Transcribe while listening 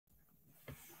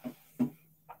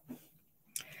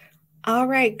All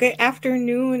right. Good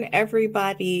afternoon,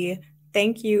 everybody.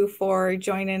 Thank you for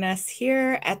joining us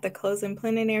here at the closing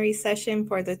plenary session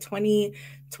for the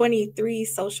 2023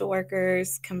 Social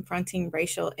Workers Confronting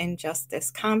Racial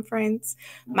Injustice Conference.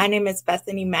 My name is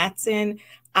Bethany Matson.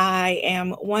 I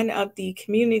am one of the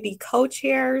community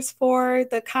co-chairs for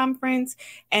the conference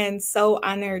and so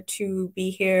honored to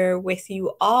be here with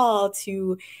you all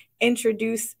to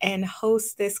introduce and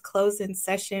host this closing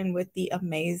session with the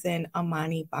amazing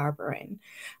Imani Barbarin.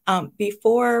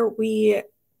 Before we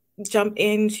jump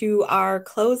into our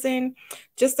closing,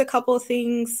 just a couple of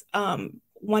things.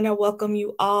 Want to welcome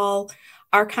you all.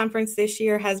 Our conference this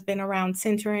year has been around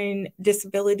centering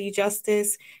disability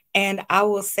justice. And I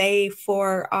will say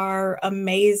for our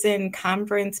amazing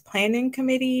conference planning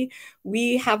committee,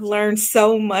 we have learned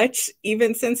so much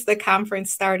even since the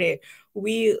conference started.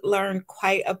 We learned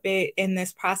quite a bit in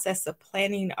this process of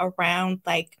planning around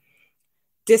like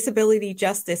disability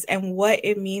justice and what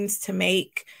it means to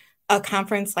make a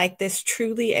conference like this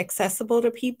truly accessible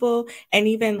to people. And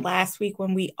even last week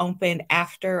when we opened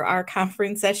after our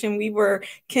conference session, we were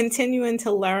continuing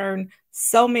to learn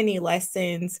so many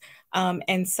lessons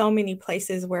and so many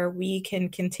places where we can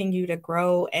continue to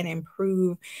grow and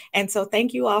improve. And so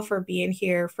thank you all for being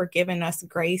here, for giving us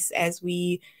grace as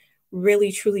we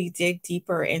really truly dig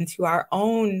deeper into our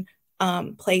own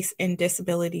place in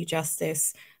disability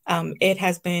justice. It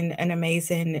has been an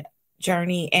amazing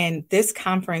journey, and this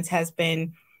conference has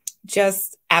been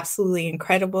just absolutely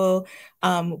incredible.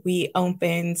 We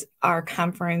opened our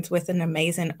conference with an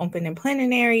amazing open and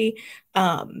plenary.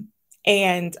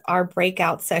 And our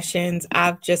breakout sessions,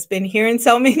 I've just been hearing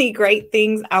so many great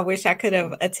things. I wish I could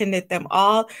have attended them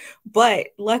all. But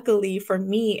luckily for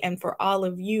me and for all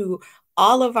of you,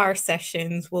 all of our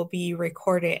sessions will be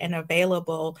recorded and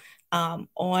available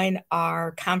on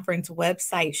our conference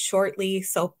website shortly.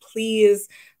 So please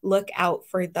look out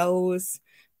for those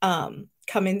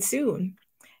coming soon.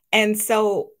 And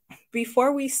so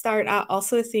before we start, I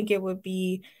also think it would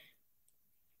be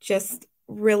just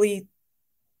really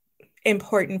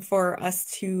important for us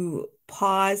to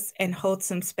pause and hold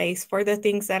some space for the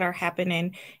things that are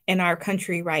happening in our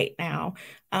country right now.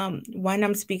 One,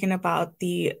 I'm speaking about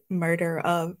the murder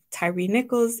of Tyree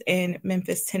Nichols in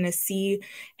Memphis, Tennessee,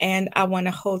 and I want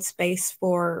to hold space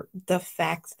for the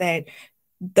fact that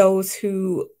those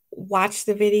who watched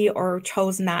the video or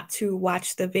chose not to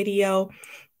watch the video,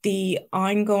 the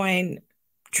ongoing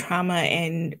trauma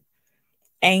and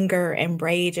anger and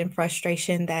rage and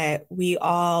frustration that we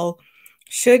all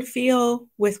should feel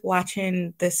with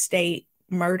watching the state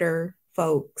murder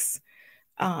folks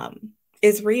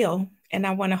is real. And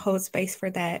I want to hold space for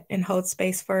that and hold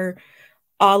space for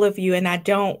all of you. And I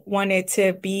don't want it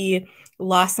to be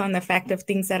lost on the fact of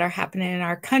things that are happening in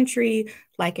our country,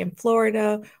 like in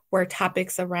Florida, where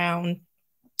topics around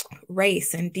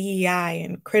race and DEI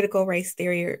and critical race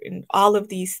theory and all of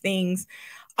these things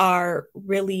are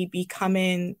really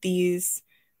becoming these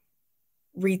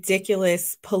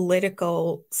ridiculous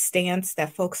political stance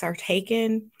that folks are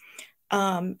taking.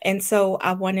 And so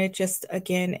I want to just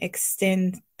again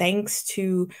extend thanks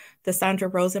to the Sandra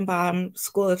Rosenbaum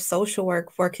School of Social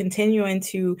Work for continuing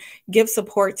to give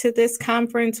support to this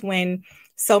conference when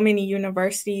so many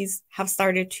universities have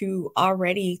started to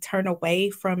already turn away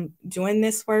from doing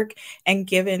this work and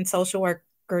giving social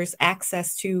workers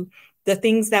access to the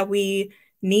things that we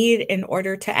need in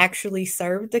order to actually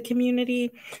serve the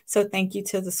community. So thank you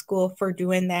to the school for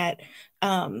doing that.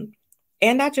 And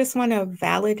I just want to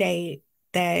validate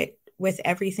that with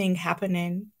everything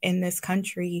happening in this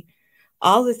country,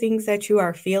 all the things that you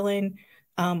are feeling,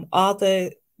 all of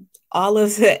the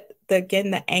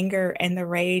again, the anger and the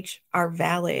rage are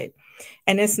valid.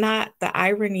 And it's not the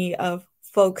irony of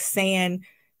folks saying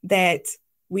that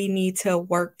we need to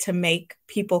work to make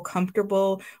people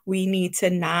comfortable. We need to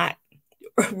not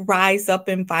rise up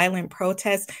in violent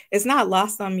protests. It's not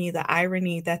lost on me the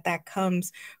irony that that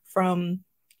comes from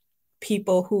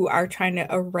people who are trying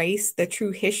to erase the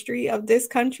true history of this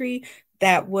country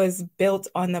that was built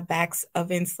on the backs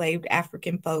of enslaved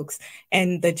African folks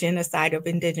and the genocide of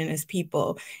indigenous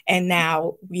people. And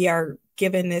now we are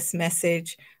given this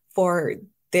message for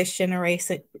this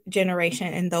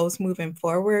generation and those moving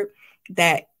forward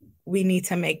that we need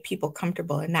to make people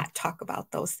comfortable and not talk about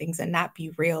those things and not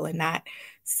be real and not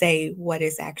say what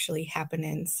is actually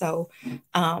happening. So,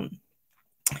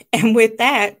 and with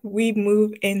that, we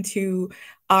move into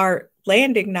our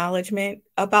land acknowledgement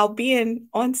about being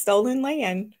on stolen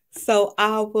land. So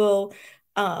I will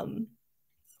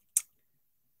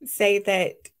say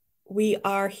that we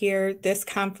are here, this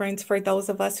conference, for those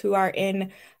of us who are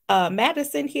in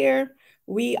Madison here,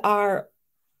 we are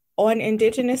on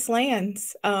Indigenous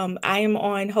lands. I am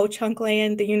on Ho-Chunk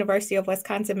land. The University of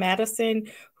Wisconsin-Madison,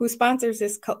 who sponsors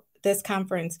this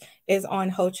conference, is on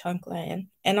Ho-Chunk land.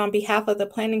 And on behalf of the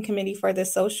Planning Committee for the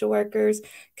Social Workers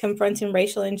Confronting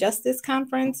Racial Injustice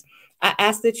Conference, I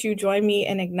ask that you join me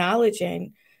in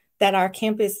acknowledging that our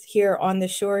campus here on the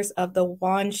shores of the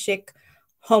Wanshik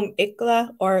Home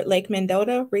Ikla, or Lake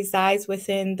Mendota, resides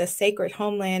within the sacred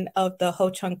homeland of the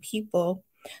Ho-Chunk people,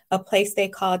 a place they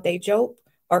call Dejop,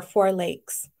 or Four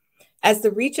Lakes. As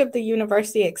the reach of the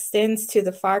university extends to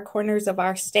the far corners of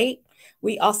our state,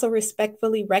 we also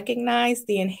respectfully recognize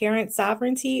the inherent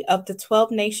sovereignty of the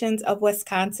 12 nations of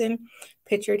Wisconsin,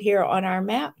 pictured here on our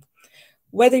map.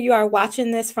 Whether you are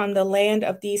watching this from the land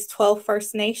of these 12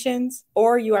 First Nations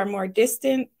or you are more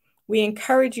distant, we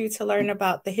encourage you to learn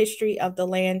about the history of the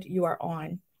land you are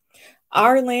on.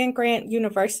 Our land-grant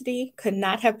university could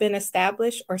not have been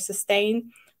established or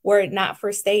sustained were it not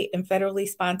for state and federally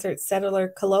sponsored settler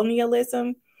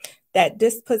colonialism that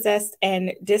dispossessed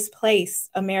and displaced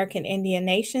American Indian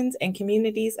nations and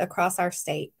communities across our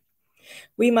state.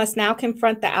 We must now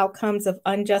confront the outcomes of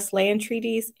unjust land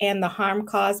treaties and the harm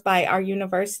caused by our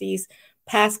university's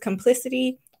past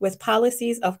complicity with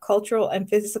policies of cultural and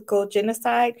physical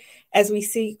genocide as we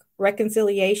seek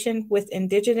reconciliation with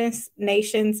Indigenous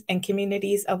nations and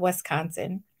communities of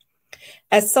Wisconsin.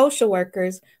 As social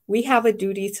workers, we have a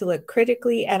duty to look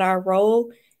critically at our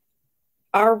role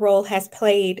has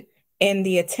played in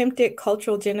the attempted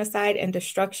cultural genocide and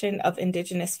destruction of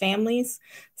Indigenous families,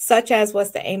 such as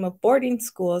was the aim of boarding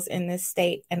schools in this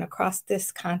state and across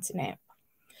this continent.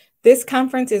 This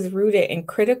conference is rooted in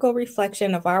critical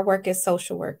reflection of our work as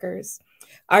social workers.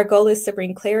 Our goal is to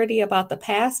bring clarity about the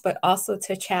past, but also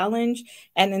to challenge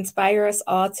and inspire us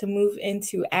all to move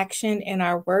into action in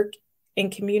our work in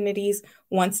communities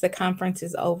once the conference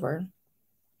is over.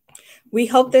 We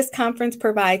hope this conference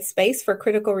provides space for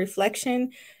critical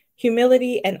reflection,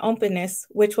 humility, and openness,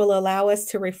 which will allow us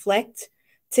to reflect,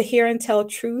 to hear and tell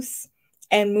truths,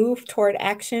 and move toward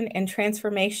action and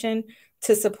transformation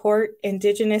to support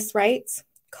Indigenous rights,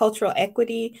 cultural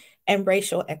equity, and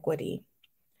racial equity.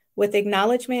 With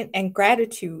acknowledgement and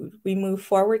gratitude, we move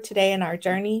forward today in our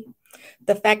journey.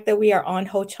 The fact that we are on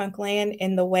Ho-Chunk land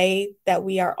in the way that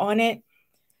we are on it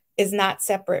is not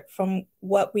separate from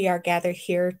what we are gathered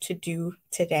here to do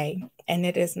today, and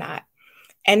it is not.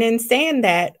 And in saying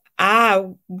that, I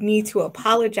need to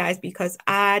apologize because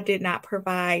I did not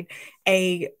provide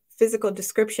a physical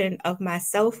description of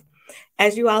myself.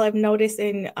 As you all have noticed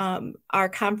in our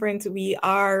conference, we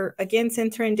are again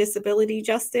centering disability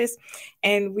justice,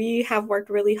 and we have worked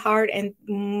really hard, and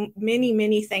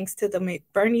many thanks to the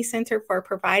McBurney Center for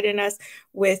providing us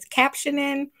with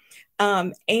captioning,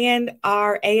 and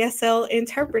our ASL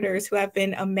interpreters who have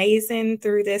been amazing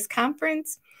through this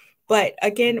conference. But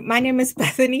again, my name is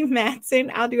Bethany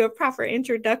Matson. I'll do a proper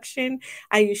introduction.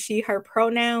 I use she, her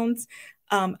pronouns.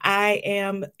 I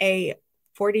am a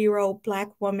 40-year-old Black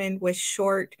woman with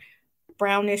short,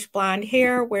 brownish blonde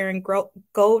hair, wearing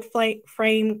gold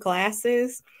frame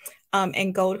glasses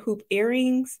and gold hoop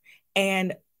earrings,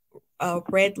 and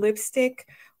red lipstick,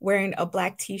 wearing a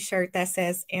Black t-shirt that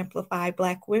says Amplify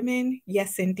Black Women.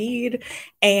 Yes, indeed.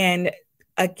 And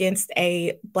against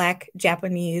a Black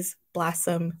Japanese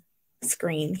blossom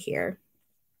screen here.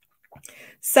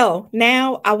 So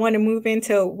now I want to move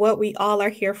into what we all are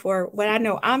here for, what I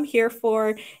know I'm here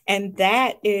for, and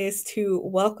that is to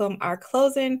welcome our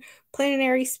closing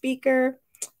plenary speaker,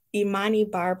 Imani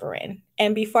Barbarin.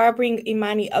 And before I bring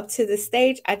Imani up to the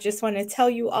stage, I just want to tell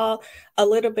you all a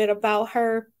little bit about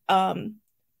her.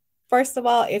 First of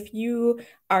all, if you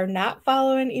are not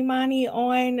following Imani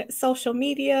on social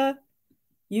media,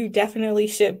 you definitely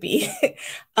should be.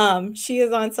 She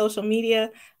is on social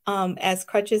media as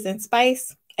Crutches and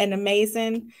Spice, and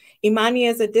amazing. Imani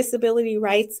is a disability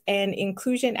rights and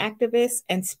inclusion activist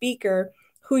and speaker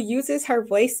who uses her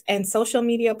voice and social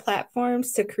media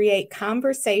platforms to create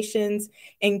conversations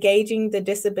engaging the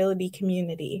disability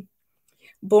community.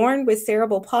 Born with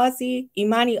cerebral palsy,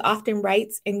 Imani often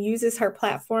writes and uses her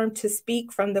platform to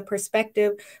speak from the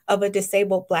perspective of a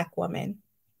disabled Black woman.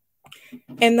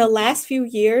 In the last few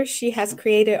years, she has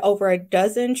created over a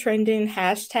dozen trending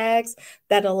hashtags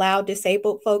that allow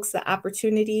disabled folks the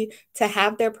opportunity to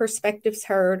have their perspectives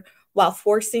heard while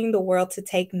forcing the world to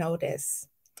take notice.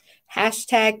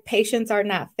 Hashtag patients are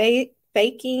not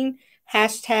faking.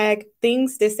 Hashtag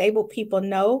things disabled people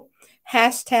know.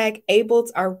 Hashtag ableds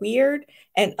are weird,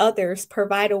 and others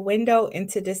provide a window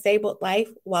into disabled life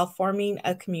while forming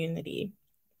a community.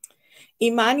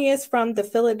 Imani is from the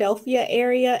Philadelphia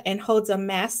area and holds a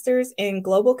master's in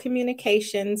global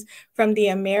communications from the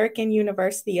American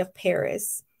University of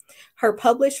Paris. Her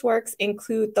published works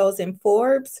include those in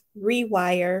Forbes,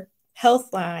 Rewire,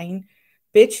 Healthline,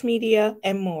 Bitch Media,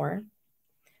 and more.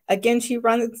 Again, she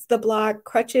runs the blog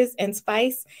Crutches and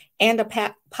Spice and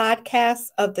a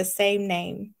podcast of the same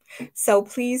name. So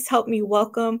please help me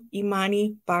welcome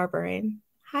Imani Barbarin.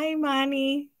 Hi,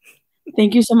 Imani.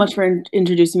 Thank you so much for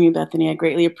introducing me, Bethany. I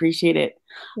greatly appreciate it.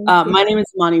 My name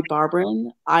is Imani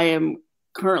Barbarin. I am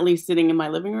currently sitting in my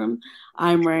living room.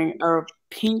 I'm wearing a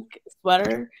pink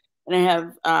sweater, and I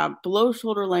have below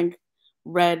shoulder length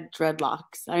red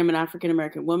dreadlocks. I am an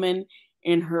African-American woman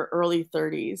in her early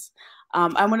 30s.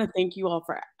 I want to thank you all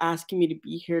for asking me to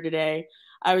be here today.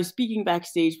 I was speaking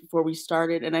backstage before we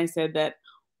started, and I said that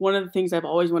one of the things I've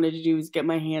always wanted to do is get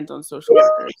my hands on social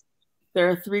workers. There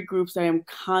are 3 groups I am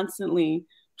constantly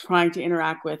trying to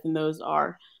interact with, and those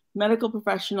are medical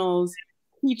professionals,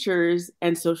 teachers,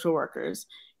 and social workers.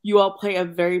 You all play a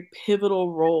very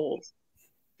pivotal role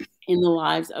in the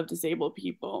lives of disabled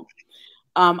people.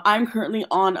 I'm currently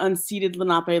on unceded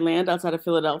Lenape land outside of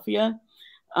Philadelphia,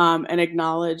 and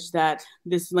acknowledge that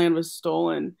this land was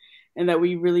stolen and that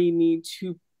we really need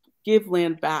to give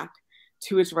land back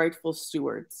to its rightful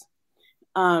stewards.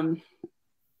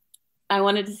 I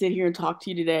wanted to sit here and talk to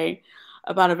you today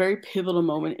about a very pivotal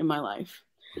moment in my life.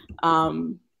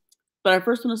 But I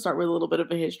first want to start with a little bit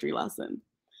of a history lesson.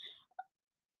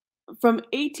 From the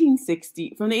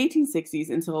 1860s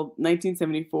until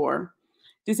 1974,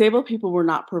 disabled people were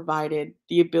not provided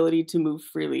the ability to move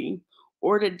freely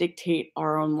or to dictate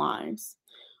our own lives.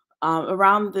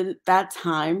 Around that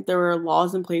time, there were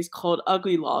laws in place called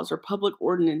ugly laws or public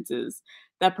ordinances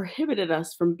that prohibited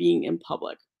us from being in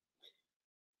public.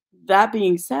 That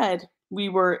being said, we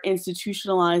were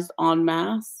institutionalized en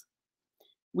masse.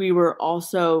 We were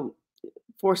also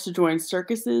forced to join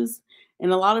circuses,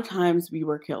 and a lot of times we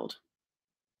were killed.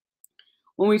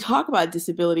 When we talk about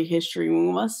disability history,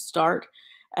 we must start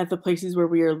at the places where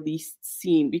we are least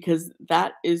seen, because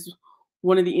that is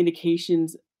one of the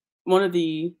indications, one of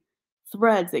the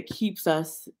threads that keeps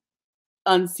us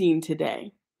unseen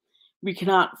today. We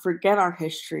cannot forget our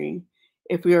history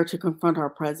if we are to confront our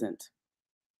present.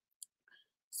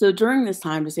 So during this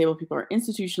time, disabled people are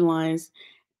institutionalized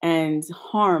and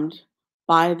harmed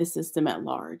by the system at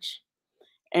large.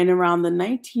 And around the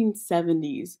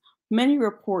 1970s, many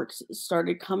reports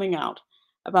started coming out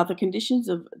about the conditions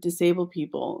of disabled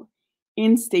people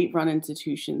in state-run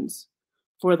institutions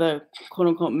for the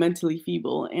quote-unquote mentally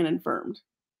feeble and infirmed.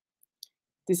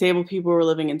 Disabled people were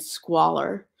living in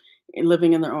squalor,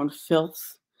 living in their own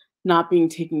filth, not being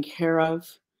taken care of.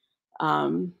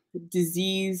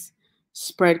 Disease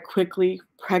spread quickly.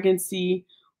 Pregnancy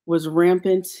was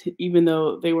rampant, even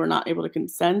though they were not able to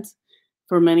consent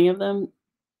for many of them,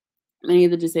 many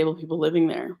of the disabled people living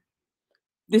there.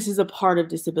 This is a part of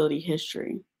disability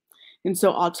history. And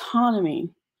so autonomy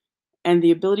and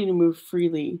the ability to move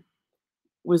freely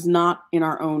was not in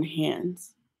our own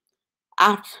hands.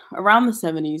 Around the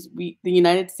 70s, the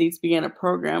United States began a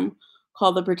program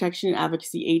called the Protection and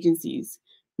Advocacy Agencies,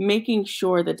 making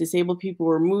sure that disabled people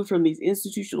were moved from these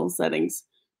institutional settings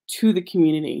to the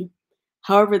community.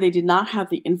 However, they did not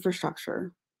have the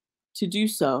infrastructure to do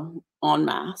so en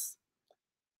masse.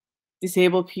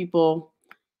 Disabled people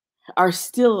are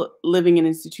still living in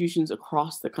institutions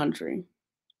across the country.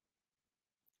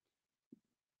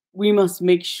 We must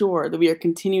make sure that we are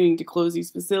continuing to close these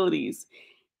facilities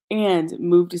and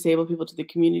move disabled people to the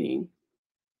community.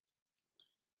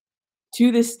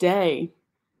 To this day,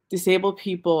 disabled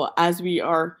people, as we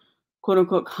are quote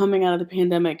unquote coming out of the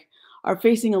pandemic, are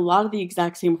facing a lot of the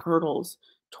exact same hurdles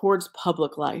towards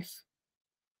public life,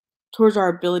 towards our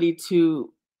ability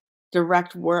to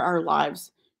direct where our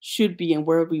lives should be and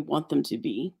where we want them to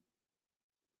be.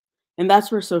 And that's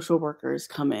where social workers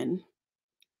come in.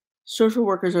 Social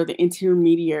workers are the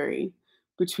intermediary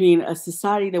between a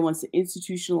society that wants to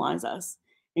institutionalize us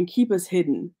and keep us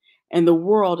hidden and the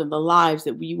world and the lives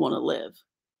that we want to live.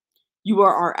 You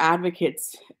are our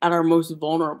advocates at our most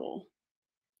vulnerable.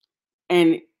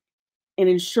 And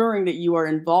ensuring that you are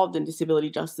involved in disability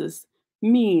justice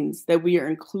means that we are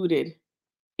included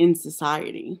in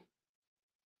society.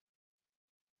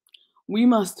 We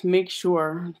must make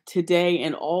sure today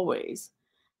and always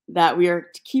that we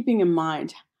are keeping in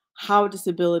mind how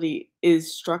disability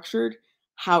is structured,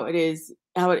 how it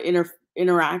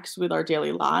interacts with our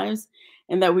daily lives,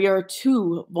 and that we are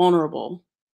too vulnerable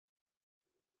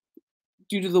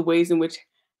due to the ways in which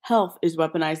health is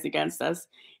weaponized against us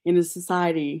in a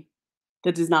society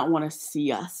that does not want to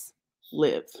see us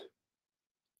live.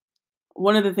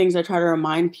 One of the things I try to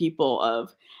remind people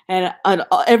of at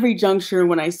every juncture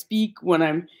when I speak, when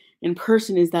I'm in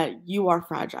person, is that you are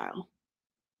fragile.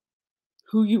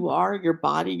 who you are, your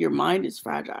body, your mind is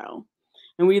fragile.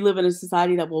 And we live in a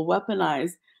society that will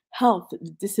weaponize health,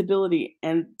 disability,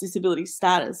 and disability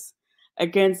status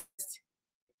against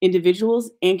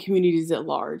individuals and communities at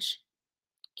large.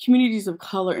 Communities of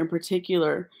color, in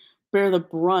particular, bear the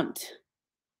brunt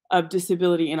of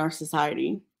disability in our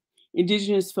society.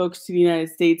 Indigenous folks to the United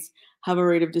States have a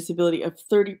rate of disability of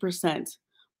 30%.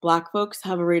 Black folks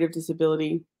have a rate of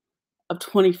disability of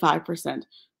 25%.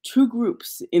 Two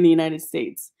groups in the United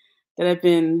States that have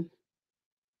been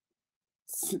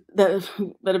that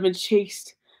have been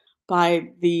chased by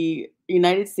the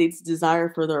United States' desire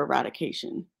for their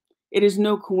eradication. It is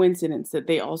no coincidence that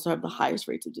they also have the highest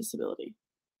rates of disability.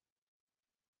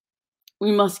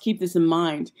 We must keep this in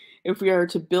mind if we are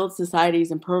to build societies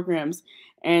and programs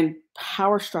and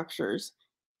power structures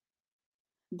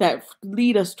that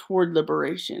lead us toward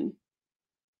liberation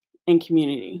and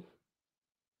community.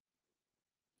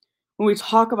 When we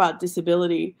talk about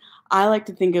disability, I like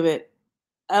to think of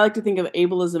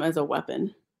ableism as a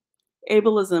weapon.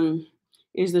 Ableism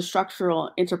is the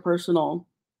structural, interpersonal,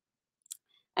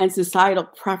 and societal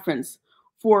preference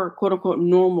for quote unquote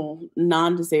normal,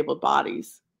 non-disabled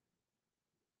bodies.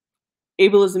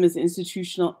 Ableism is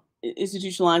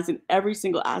institutionalized in every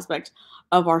single aspect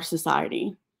of our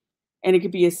society. And it could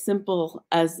be as simple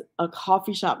as a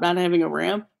coffee shop not having a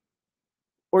ramp,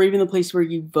 or even the place where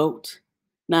you vote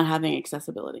not having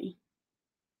accessibility.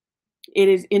 It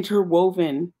is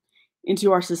interwoven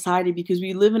into our society because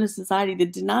we live in a society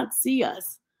that did not see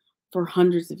us for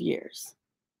hundreds of years,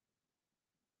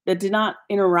 that did not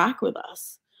interact with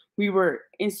us. We were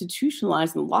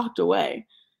institutionalized and locked away.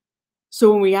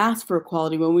 So when we ask for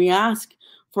equality, when we ask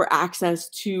for access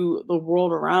to the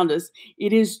world around us,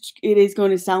 it is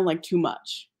going to sound like too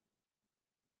much.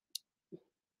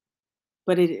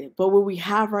 But what we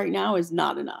have right now is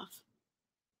not enough.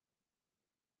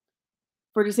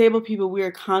 For disabled people, we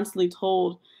are constantly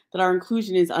told that our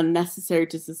inclusion is unnecessary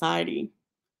to society,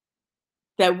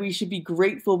 that we should be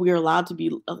grateful we are allowed to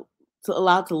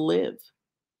live,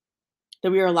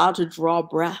 that we are allowed to draw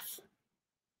breath.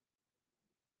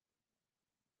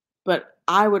 But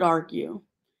I would argue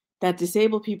that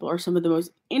disabled people are some of the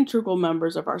most integral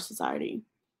members of our society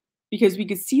because we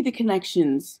could see the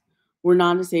connections where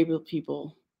non-disabled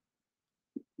people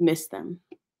miss them.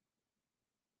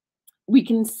 We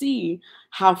can see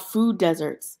how food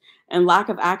deserts and lack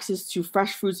of access to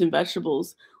fresh fruits and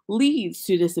vegetables leads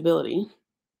to disability.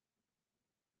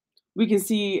 We can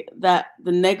see that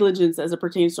the negligence as it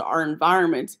pertains to our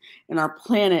environment and our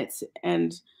planet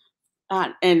and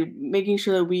making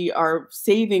sure that we are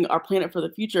saving our planet for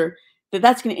the future,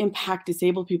 that's going to impact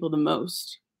disabled people the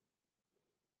most.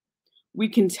 We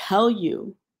can tell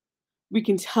you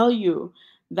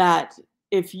that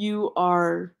if you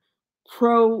are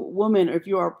pro-woman or if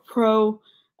you are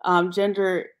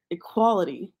pro-gender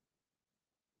equality,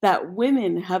 that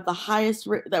women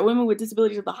with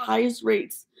disabilities have the highest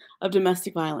rates of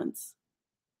domestic violence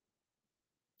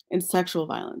and sexual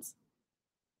violence.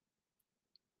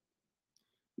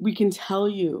 We can tell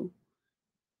you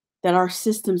that our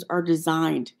systems are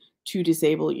designed to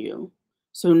disable you.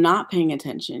 So not paying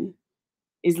attention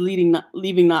is leaving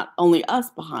not only us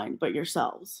behind, but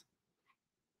yourselves.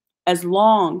 As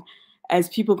long as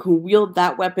people can wield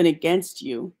that weapon against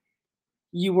you,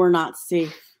 you are not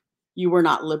safe. You are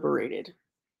not liberated.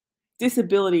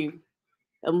 Disability,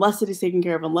 unless it is taken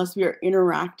care of, unless we are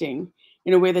interacting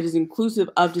in a way that is inclusive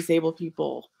of disabled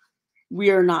people,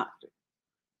 we're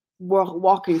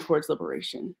walking towards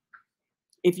liberation.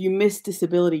 If you miss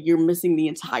disability, you're missing the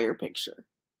entire picture.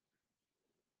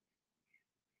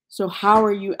 So how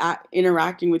are you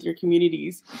interacting with your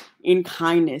communities in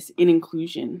kindness, in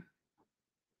inclusion?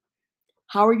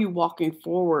 How are you walking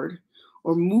forward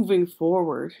or moving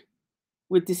forward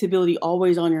with disability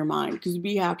always on your mind? Because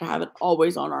we have to have it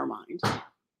always on our mind.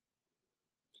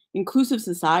 Inclusive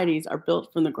societies are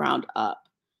built from the ground up.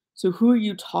 So who are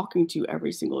you talking to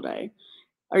every single day?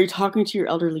 Are you talking to your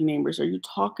elderly neighbors? Are you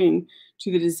talking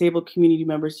to the disabled community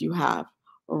members you have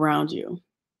around you?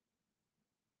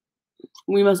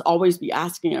 We must always be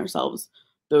asking ourselves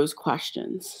those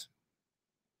questions.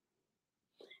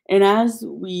 And as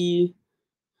we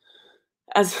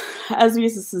as a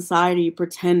society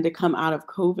pretend to come out of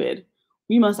COVID,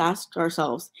 we must ask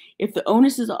ourselves, if the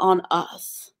onus is on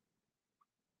us,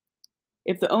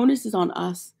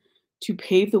 to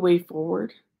pave the way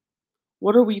forward,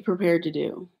 what are we prepared to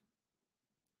do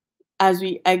as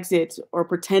we exit or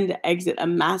pretend to exit a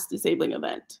mass disabling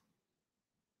event?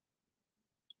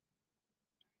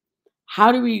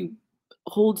 How do we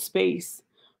hold space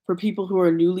for people who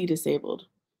are newly disabled,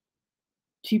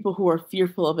 people who are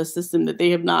fearful of a system that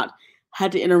they have not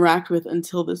had to interact with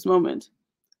until this moment?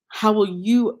 How will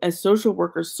you, as social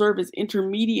workers, serve as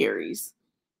intermediaries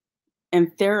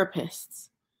and therapists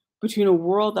between a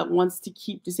world that wants to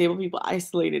keep disabled people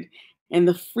isolated and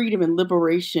the freedom and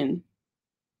liberation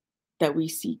that we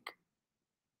seek,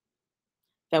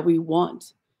 that we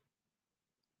want,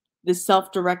 the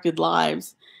self-directed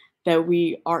lives that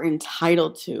we are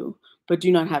entitled to but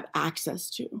do not have access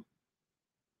to?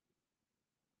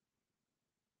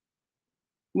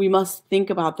 We must think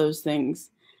about those things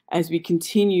as we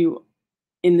continue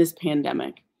in this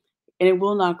pandemic, and it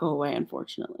will not go away,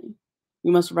 unfortunately.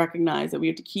 We must recognize that we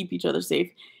have to keep each other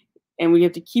safe, and we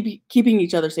have to keeping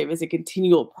each other safe as a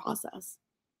continual process.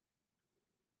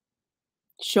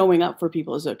 Showing up for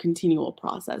people is a continual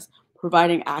process.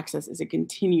 Providing access is a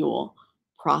continual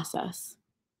process.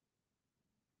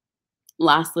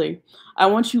 Lastly, I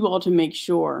want you all to make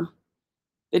sure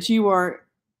that you are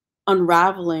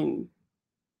unraveling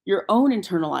your own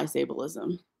internalized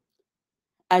ableism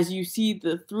as you see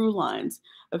the through lines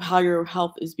of how your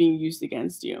health is being used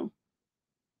against you.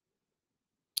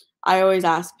 I always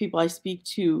ask people I speak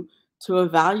to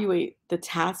evaluate the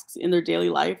tasks in their daily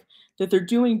life that they're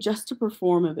doing just to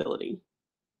perform ability.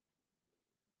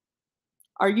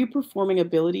 Are you performing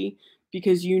ability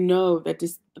because you know that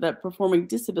that performing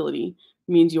disability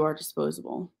means you are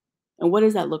disposable? And what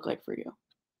does that look like for you?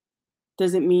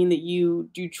 Does it mean that you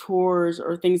do chores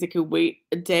or things that could wait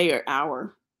a day or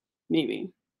hour?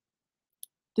 Maybe.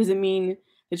 Does it mean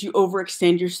that you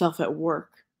overextend yourself at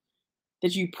work?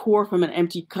 That you pour from an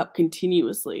empty cup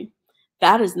continuously?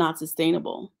 That is not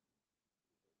sustainable.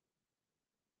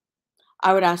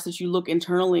 I would ask that you look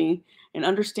internally and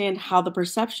understand how the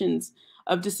perceptions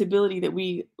of disability that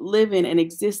we live in and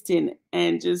exist in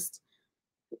and just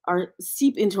are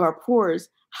seep into our pores,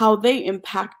 how they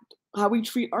impact how we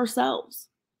treat ourselves.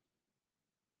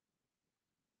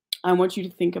 I want you to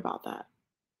think about that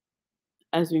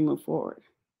as we move forward.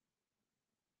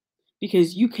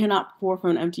 Because you cannot pour from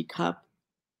an empty cup,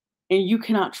 and you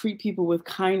cannot treat people with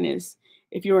kindness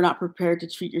if you are not prepared to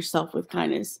treat yourself with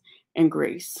kindness and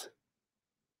grace.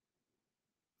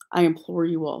 I implore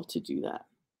you all to do that.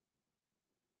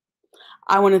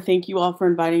 I want to thank you all for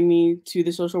inviting me to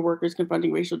the Social Workers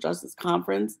Confronting Racial Justice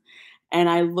Conference, and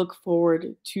I look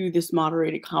forward to this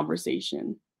moderated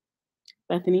conversation.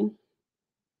 Bethany?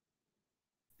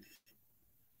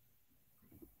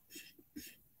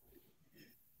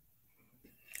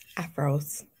 I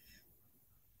froze.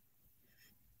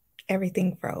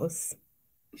 Everything froze.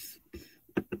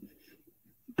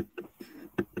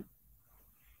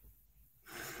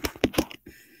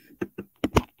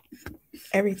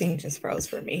 Everything just froze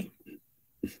for me.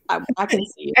 I can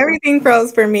see it. Everything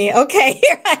froze for me. Okay,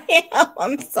 here I am.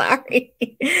 I'm sorry.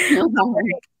 No.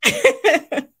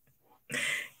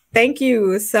 Thank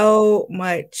you so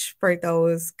much for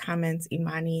those comments,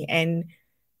 Imani. And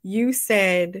you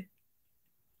said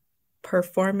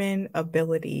performing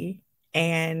ability,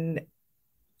 and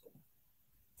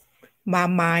my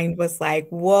mind was like,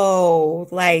 whoa,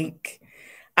 like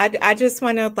I just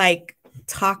want to like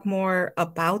talk more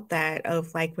about that,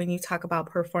 of like when you talk about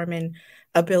performing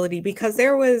ability, because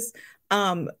there was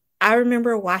I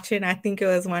remember watching, I think it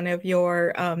was one of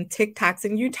your TikToks,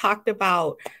 and you talked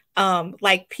about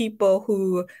like people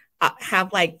who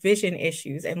have like vision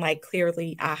issues, and like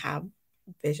clearly I have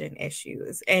vision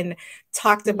issues, and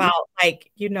talked about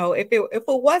like, you know, if it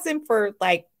wasn't for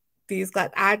like these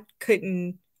guys, I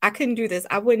couldn't do this.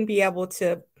 I wouldn't be able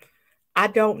to, I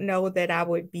don't know that I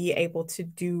would be able to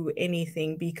do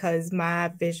anything because my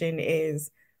vision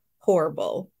is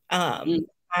horrible.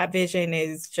 My vision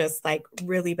is just like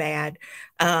really bad.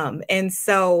 And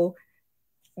so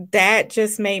that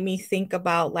just made me think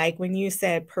about like when you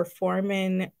said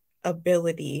performing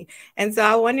ability. And so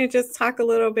I want to just talk a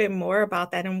little bit more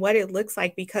about that and what it looks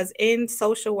like, because in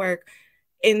social work,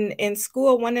 in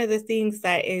school, one of the things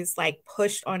that is like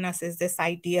pushed on us is this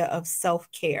idea of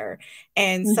self-care.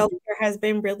 And self-care has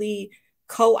been really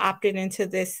co-opted into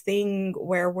this thing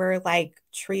where we're like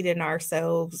treating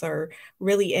ourselves or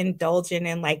really indulging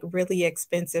in like really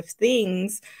expensive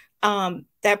things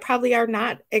that probably are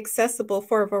not accessible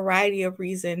for a variety of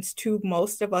reasons to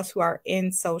most of us who are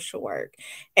in social work.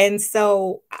 And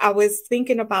so I was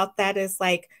thinking about that as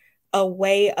like a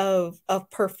way of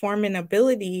performing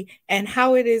ability, and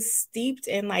how it is steeped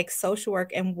in like social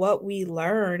work, and what we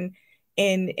learn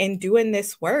in doing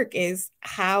this work is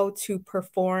how to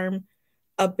perform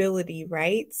ability,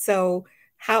 right? So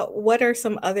what are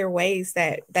some other ways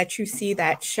that you see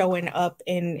that showing up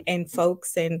in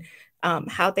folks, and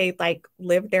how they like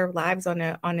live their lives on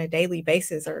a daily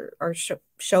basis, or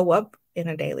show up on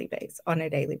a daily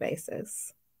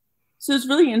basis? So it's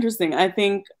really interesting. I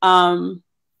think I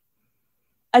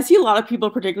see a lot of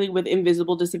people, particularly with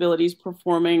invisible disabilities,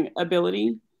 performing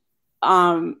ability,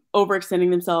 overextending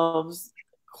themselves,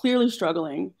 clearly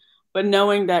struggling, but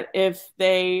knowing that if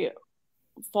they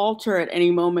falter at any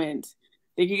moment,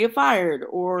 they could get fired,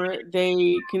 or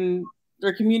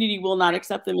their community will not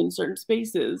accept them in certain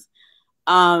spaces.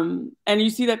 And you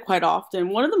see that quite often.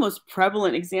 One of the most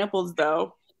prevalent examples,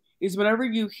 though, is whenever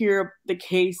you hear the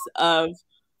case of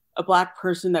a Black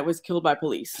person that was killed by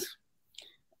police.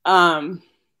 And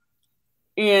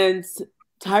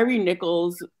Tyree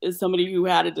Nichols is somebody who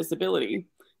had a disability.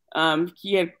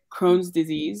 He had Crohn's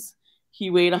disease. He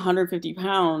weighed 150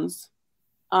 pounds.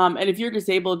 And if you're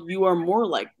disabled, you are more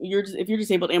like if you're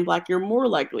disabled and Black, you're more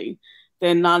likely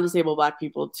than non-disabled Black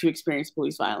people to experience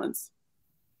police violence.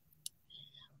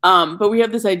 But we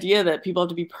have this idea that people have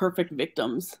to be perfect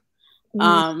victims,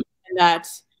 and that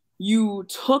you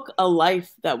took a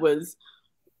life that was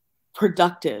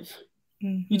productive.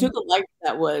 You took a life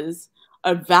that was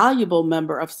a valuable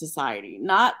member of society,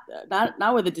 not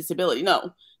with a disability.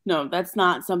 No, that's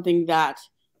not something that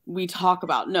we talk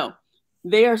about. No,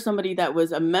 they are somebody that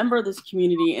was a member of this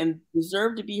community and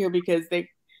deserve to be here because they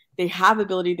have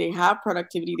ability, they have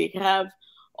productivity, they have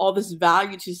all this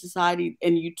value to society,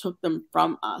 and you took them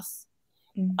from us.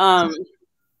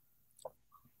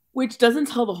 Which doesn't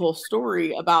tell the whole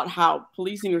story about how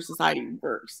policing or society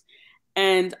works.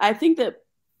 And I think that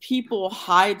people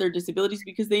hide their disabilities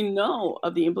because they know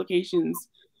of the implications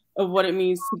of what it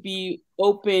means to be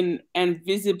open and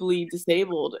visibly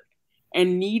disabled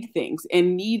and need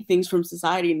things from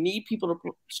society, and need people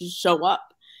to show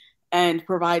up and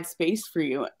provide space for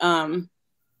you.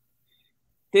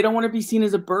 They don't want to be seen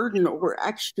as a burden or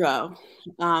extra.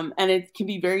 And it can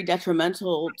be very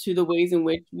detrimental to the ways in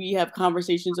which we have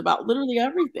conversations about literally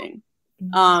everything.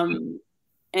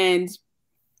 And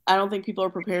I don't think people are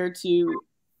prepared to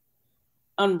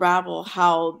unravel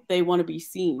how they want to be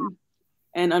seen,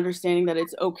 and understanding that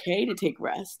it's okay to take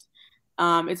rest.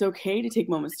 It's okay to take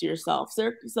moments to yourself.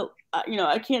 So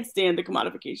I can't stand the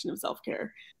commodification of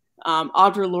self-care.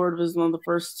 Audre Lorde was one of the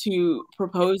first to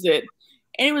propose it.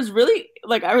 And it was really,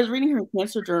 like, I was reading her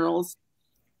cancer journals,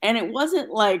 and it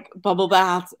wasn't like bubble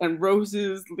baths and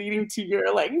roses leading to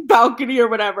your like balcony or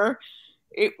whatever.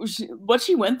 What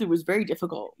she went through was very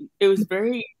difficult. It was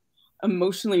very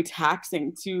emotionally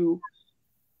taxing to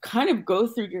kind of go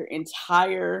through your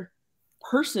entire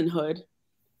personhood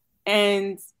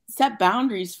and set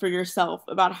boundaries for yourself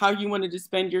about how you wanted to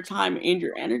spend your time and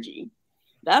your energy.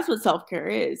 That's what self-care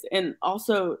is. And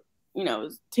also,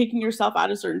 taking yourself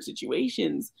out of certain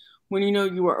situations when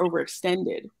you are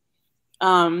overextended.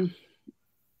 And,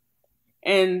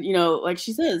 like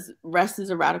she says, rest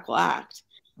is a radical act.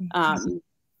 And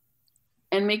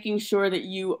making sure that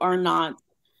you are not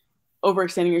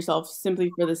overextending yourself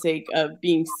simply for the sake of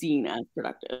being seen as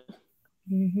productive.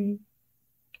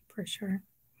 For sure.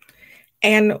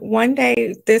 And one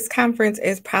day this conference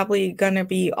is probably going to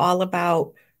be all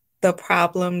about the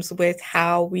problems with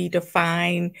how we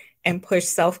define and push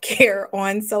self-care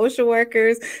on social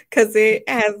workers, because it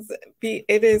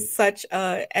is such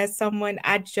as someone,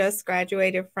 I just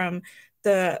graduated from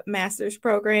the master's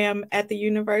program at the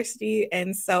university,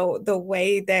 and so the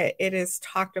way that it is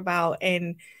talked about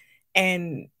and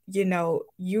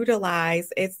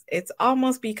utilized, it's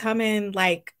almost becoming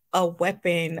like a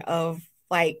weapon of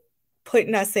like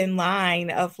putting us in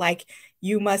line of like,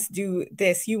 you must do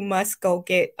this, you must go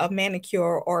get a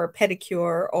manicure or a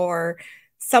pedicure or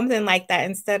something like that,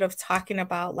 instead of talking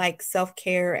about like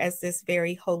self-care as this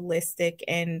very holistic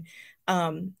and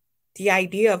the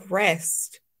idea of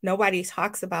rest. Nobody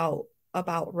talks about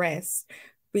rest.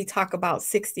 We talk about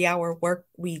 60-hour work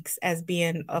weeks as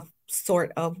being a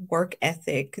sort of work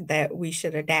ethic that we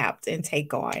should adapt and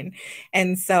take on.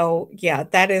 And so, yeah,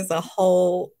 that is a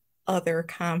whole other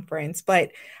conference.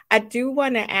 But I do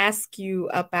want to ask you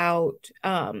about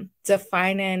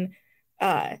defining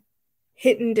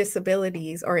hidden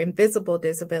disabilities or invisible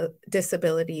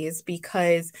disabilities,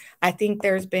 because I think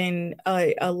there's been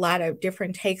a lot of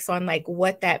different takes on like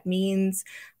what that means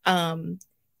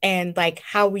and like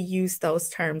how we use those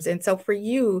terms. And so for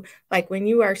you, like when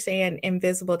you are saying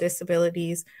invisible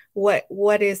disabilities,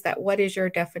 what is that? What is your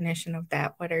definition of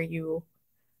that?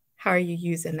 How are you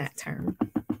using that term?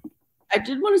 I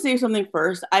did want to say something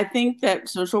first. I think that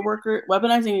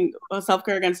weaponizing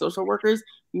self-care against social workers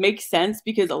makes sense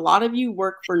because a lot of you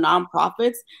work for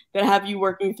nonprofits that have you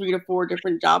working 3 to 4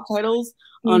 different job titles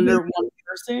under one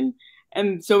person.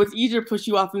 And so it's easier to push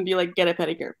you off and be like, get a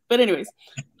pedicure. But anyways,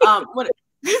 I'm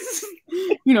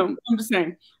just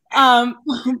saying. But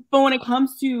when it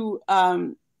comes to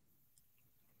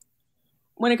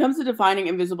when it comes to defining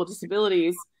invisible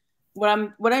disabilities,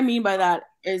 what I mean by that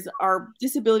is our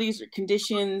disabilities or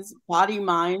conditions, body,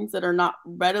 minds that are not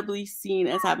readily seen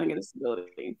as having a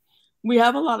disability. We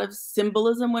have a lot of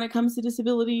symbolism when it comes to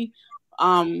disability.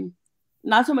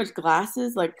 Not so much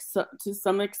glasses, to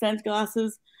some extent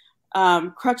glasses,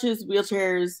 crutches,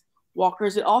 wheelchairs,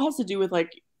 walkers. It all has to do with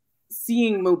like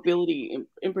seeing mobility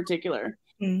in particular.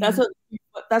 Mm-hmm.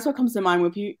 That's what comes to mind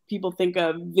when people think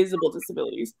of visible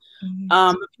disabilities.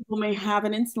 Mm-hmm. People may have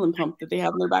an insulin pump that they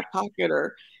have in their back pocket,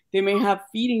 or they may have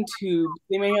feeding tubes.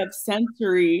 They may have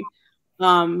sensory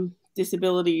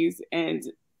disabilities and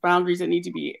boundaries that need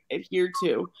to be adhered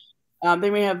to. They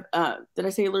may have, did I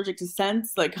say allergic to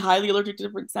scents, like highly allergic to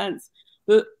different scents?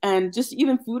 And just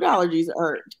even food allergies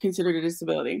are considered a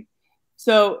disability.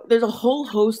 So there's a whole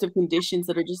host of conditions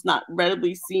that are just not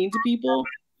readily seen to people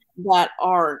that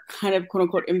are kind of quote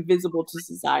unquote invisible to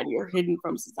society or hidden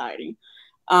from society.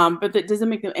 But that doesn't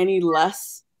make them any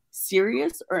less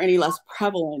serious or any less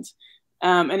prevalent.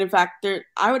 And in fact,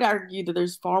 I would argue that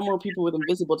there's far more people with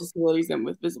invisible disabilities than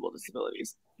with visible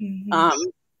disabilities. Mm-hmm.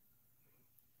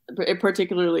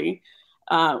 Particularly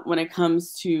when it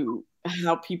comes to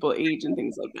how people age and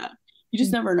things like that. You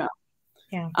just never know.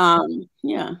 Yeah.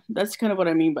 Yeah, that's kind of what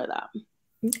I mean by that.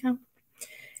 Okay.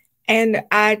 And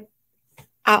I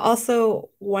also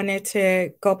wanted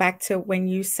to go back to when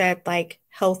you said like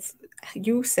health,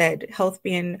 you said health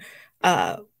being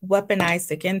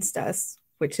weaponized against us,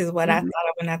 which is what I thought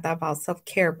of when I thought about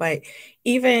self-care. But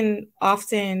even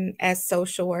often as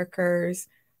social workers,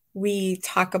 we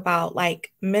talk about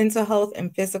like mental health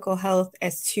and physical health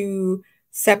as two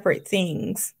separate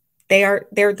things. They're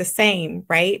the same,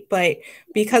 right? But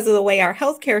because of the way our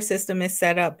healthcare system is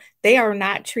set up, they are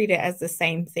not treated as the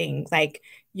same thing. Like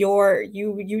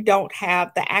you don't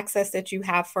have the access that you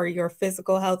have for your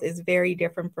physical health is very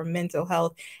different from mental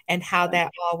health and how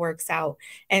that all works out.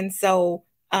 And so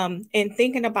in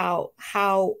thinking about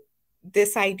how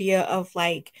this idea of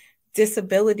like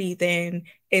disability then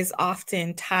is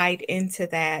often tied into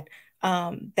that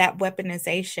that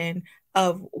weaponization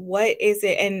of what is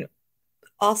it, and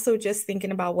also just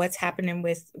thinking about what's happening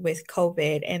with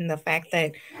COVID and the fact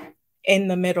that in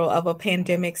the middle of a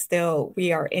pandemic still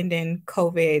we are ending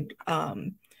COVID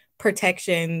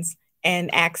protections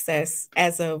and access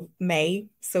as of May.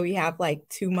 So we have like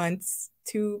 2 months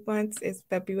is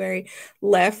February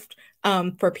left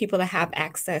for people to have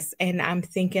access. And I'm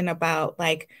thinking about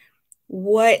like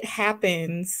what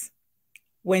happens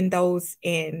when those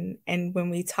end, and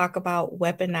when we talk about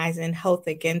weaponizing health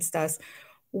against us,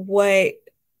 what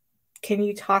can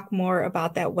you talk more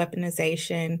about that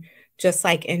weaponization, just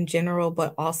like in general,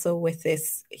 but also with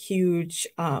this huge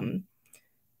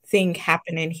thing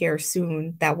happening here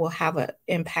soon that will have an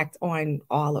impact on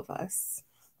all of us?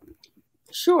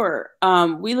 Sure.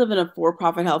 We live in a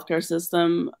for-profit healthcare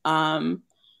system.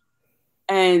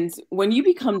 And when you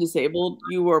become disabled,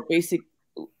 you are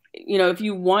if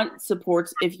you want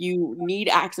supports, if you need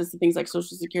access to things like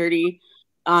Social Security,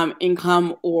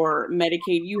 income, or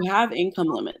Medicaid, you have income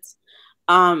limits.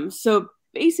 So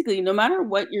basically, no matter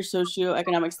what your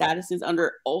socioeconomic status is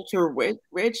under ultra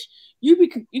rich, you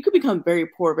could become very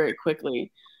poor very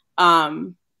quickly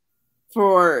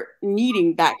for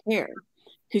needing that care,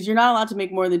 because you're not allowed to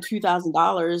make more than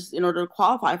 $2,000 in order to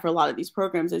qualify for a lot of these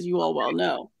programs, as you all well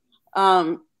know.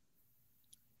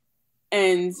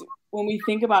 And when we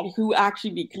think about who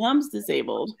actually becomes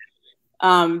disabled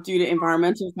due to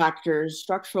environmental factors,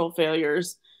 structural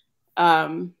failures,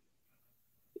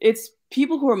 it's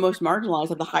people who are most marginalized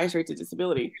have the highest rates of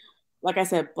disability. Like I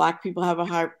said, Black people have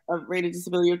a rate of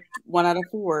disability of 1 out of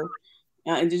 4.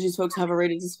 Indigenous folks have a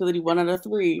rate of disability 1 out of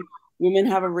 3. Women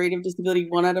have a rate of disability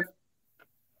 1 out of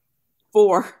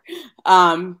 4.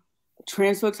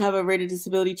 Trans folks have a rate of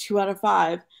disability 2 out of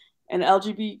 5. And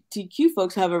LGBTQ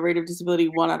folks have a rate of disability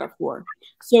 1 out of 4.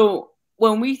 So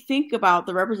when we think about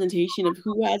the representation of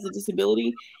who has a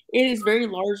disability, the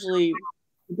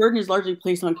burden is largely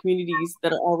placed on communities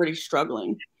that are already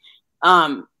struggling.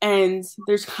 And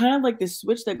there's kind of like this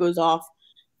switch that goes off,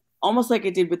 almost like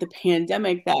it did with the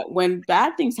pandemic, that when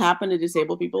bad things happen to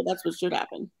disabled people, that's what should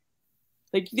happen.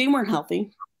 Like, they weren't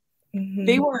healthy. Mm-hmm.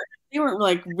 They weren't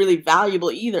like really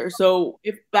valuable either. So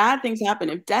if bad things happen,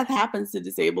 if death happens to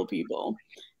disabled people,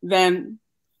 then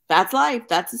that's life,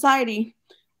 that's society.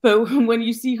 But when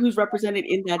you see who's represented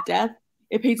in that death,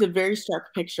 it paints a very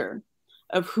stark picture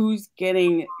of who's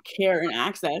getting care and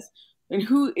access and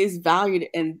who is valued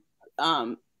and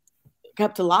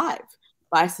kept alive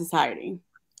by society.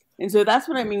 And so that's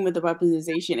what I mean with the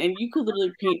weaponization. And you could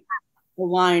literally paint a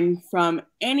line from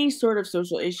any sort of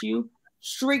social issue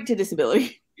straight to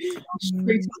disability.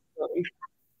 Straight to disability.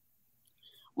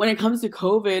 when it comes to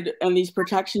COVID and these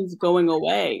protections going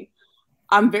away,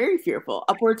 I'm very fearful.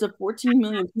 Upwards of 14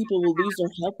 million people will lose their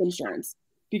health insurance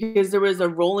because there was a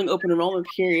rolling open enrollment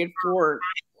period for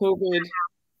COVID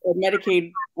or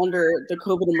Medicaid under the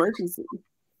COVID emergency.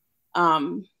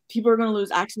 People are going to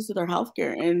lose access to their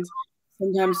healthcare and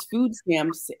sometimes food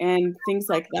stamps and things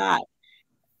like that.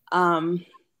 I'm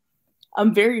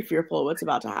very fearful of what's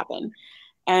about to happen.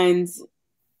 And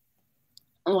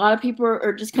a lot of people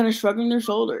are just kind of shrugging their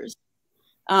shoulders.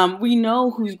 We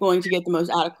know who's going to get the most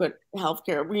adequate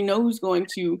healthcare. We know who's going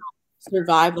to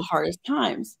survive the hardest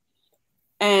times.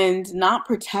 And not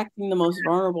protecting the most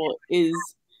vulnerable is,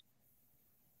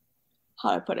 how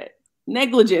do I put it,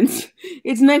 negligence.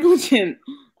 It's negligent.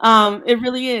 It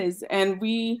really is. And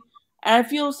I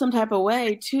feel some type of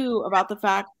way too about the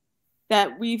fact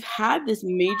that we've had this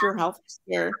major health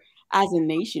scare as a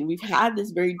nation. We've had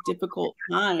this very difficult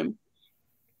time.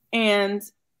 And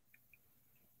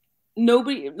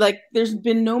there's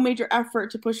been no major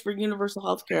effort to push for universal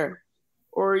health care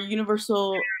or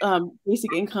universal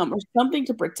basic income or something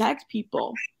to protect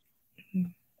people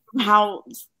from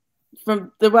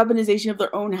the weaponization of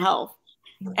their own health.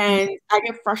 And I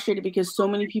get frustrated because so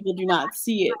many people do not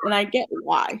see it. And I get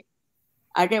why.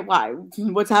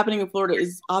 What's happening in Florida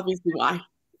is obviously why.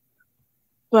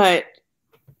 But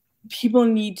people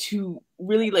need to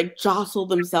really jostle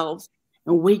themselves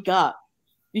and wake up,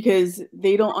 because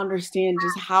they don't understand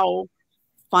just how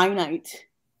finite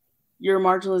your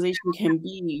marginalization can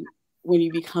be when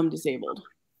you become disabled.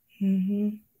 Mm-hmm.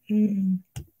 Mm-hmm.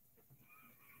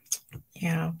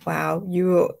 Yeah. Wow.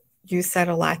 You said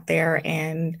a lot there.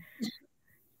 And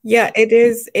yeah, it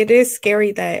is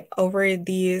scary that over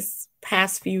these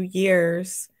past few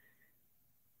years,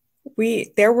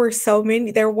 there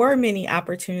were many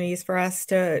opportunities for us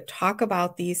to talk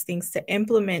about these things, to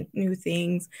implement new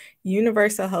things,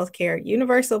 universal healthcare,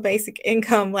 universal basic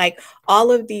income,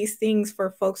 all of these things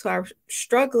for folks who are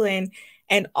struggling.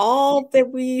 And all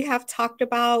that we have talked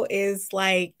about is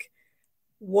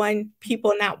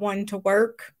people not wanting to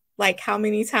work. How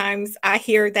many times I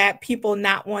hear that, people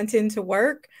not wanting to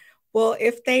work. Well,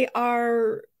 if they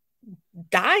are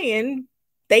dying,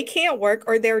 they can't work,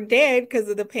 or they're dead because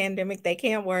of the pandemic, they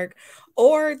can't work,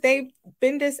 or they've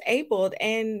been disabled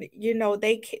and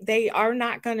they are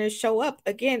not going to show up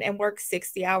again and work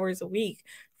 60 hours a week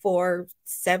for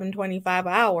 725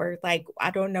 hours. I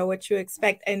don't know what you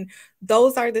expect. And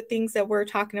those are the things that we're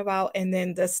talking about. And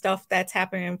then the stuff that's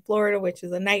happening in Florida, which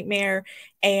is a nightmare,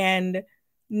 and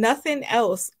nothing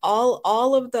else.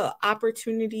 All of the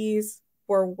opportunities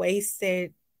were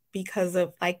wasted because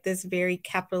of this very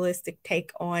capitalistic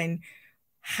take on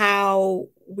how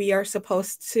we are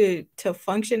supposed to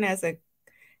function as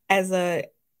a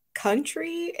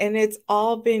country. And it's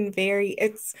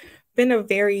been a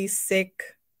very sick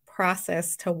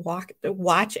process to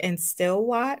watch and still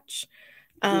watch.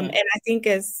 And I think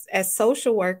as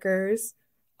social workers,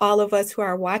 all of us who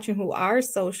are watching, who are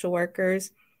social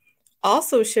workers,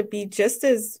 also should be just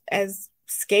as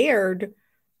scared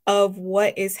of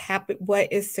what is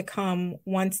to come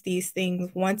once these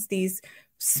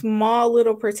small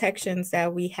little protections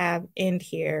that we have end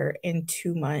here in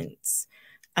 2 months.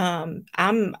 I'm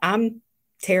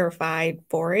terrified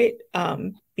for it,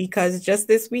 because just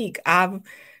this week I've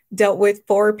dealt with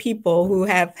 4 people who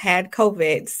have had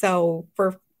COVID. So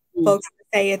for folks to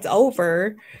say it's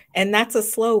over, and that's a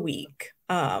slow week.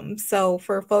 So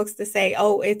for folks to say,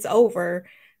 oh, it's over,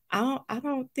 I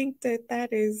don't think that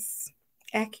is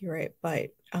accurate,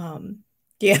 but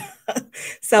yeah.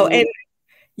 So, and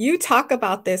you talk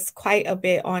about this quite a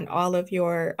bit on all of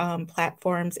your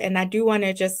platforms, and I do want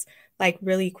to just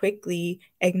really quickly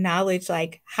acknowledge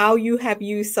how you have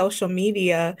used social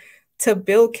media to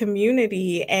build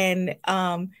community and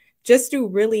just do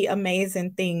really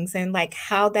amazing things, and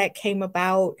how that came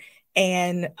about,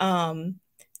 and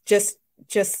just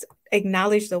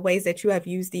acknowledge the ways that you have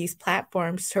used these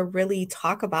platforms to really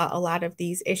talk about a lot of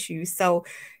these issues. So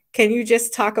can you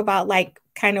just talk about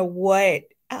kind of what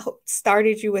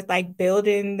started you with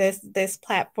building this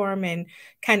platform, and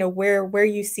kind of where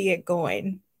you see it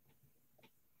going?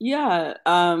 Yeah,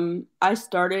 I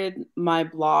started my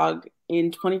blog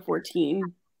in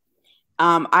 2014.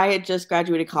 I had just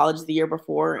graduated college the year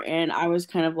before, and I was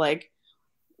kind of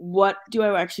what do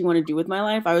I actually want to do with my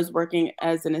life? I was working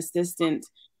as an assistant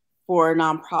for a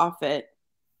nonprofit.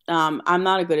 I'm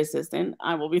not a good assistant.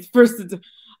 I'll be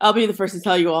the first to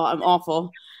tell you all I'm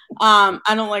awful. I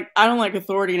don't like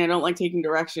authority, and I don't like taking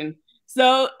direction.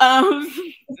 So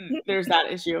there's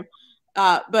that issue.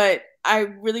 But I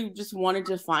really just wanted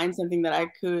to find something that I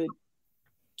could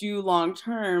do long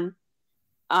term,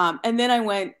 And then I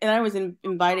went and I was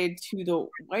invited to the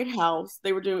White House.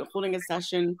 They were holding a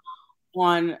session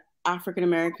on African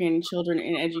American children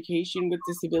in education with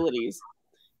disabilities.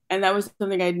 And that was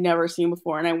something I'd never seen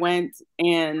before. And I went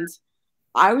and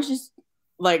I was just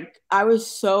like, I was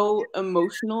so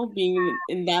emotional being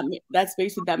in that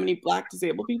space with that many Black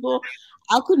disabled people.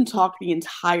 I couldn't talk the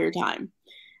entire time.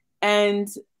 And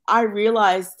I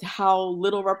realized how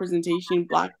little representation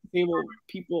Black disabled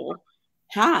people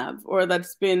have, or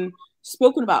that's been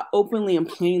spoken about openly and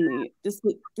plainly.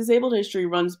 Disabled history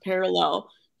runs parallel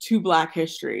to Black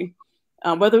history,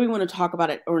 whether we want to talk about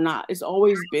it or not. It's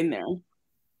always been there.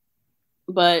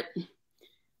 But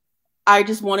I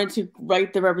just wanted to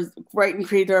write and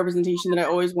create the representation that I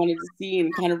always wanted to see,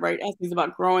 and kind of write essays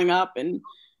about growing up and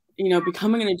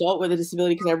becoming an adult with a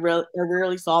disability, because I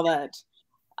rarely saw that.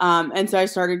 And so I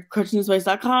started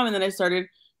CrutchNewsWife.com, and then I started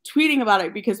tweeting about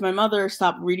it because my mother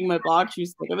stopped reading my blog. She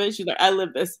was sick of it. She's like, I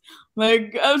live this.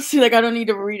 She's like, I don't need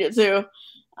to read it too.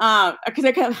 Because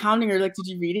I kept hounding her, like, did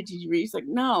you read it? Did you read it? She's like,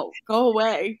 no, go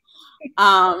away.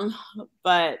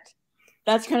 But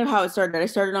that's kind of how it started. I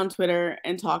started on Twitter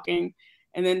and talking,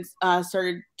 and then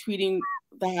started tweeting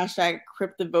the hashtag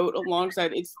 #CryptTheVote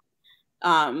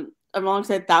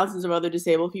alongside thousands of other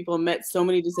disabled people, and met so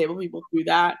many disabled people through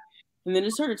that. And then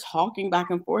just started talking back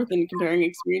and forth and comparing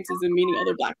experiences and meeting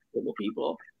other Black disabled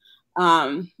people.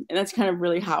 And that's kind of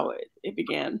really how it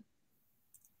began.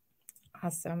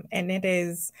 Awesome. And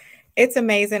it's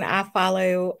amazing. I'm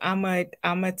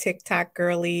a TikTok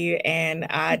girly, and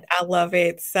I love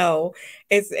it. So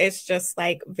it's just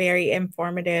like very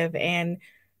informative, and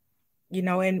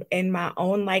in my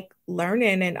own like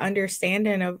learning and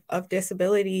understanding of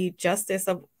disability justice,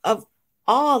 of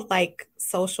all like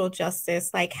social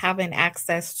justice, like having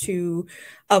access to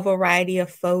a variety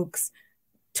of folks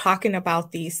talking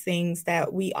about these things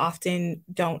that we often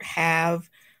don't have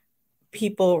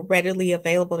people readily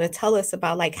available to tell us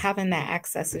about. Like having that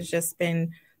access has just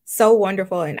been so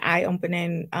wonderful and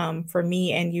eye-opening, for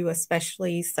me and you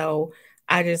especially. So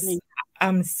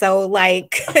I'm so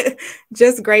like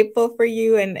just grateful for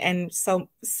you, and so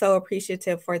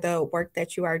appreciative for the work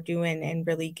that you are doing and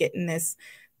really getting this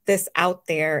out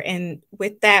there. And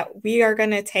with that, we are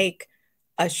going to take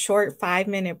a short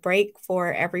 5-minute break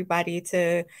for everybody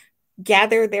to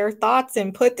gather their thoughts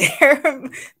and put take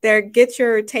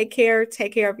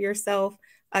care of yourself,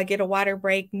 get a water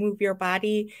break, move your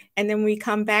body. And then we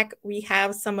come back, we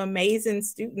have some amazing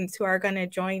students who are going to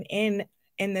join in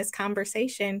this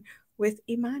conversation with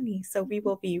Imani. So we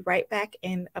will be right back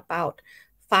in about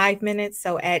 5 minutes.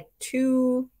 So at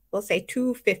we'll say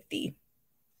 2:50.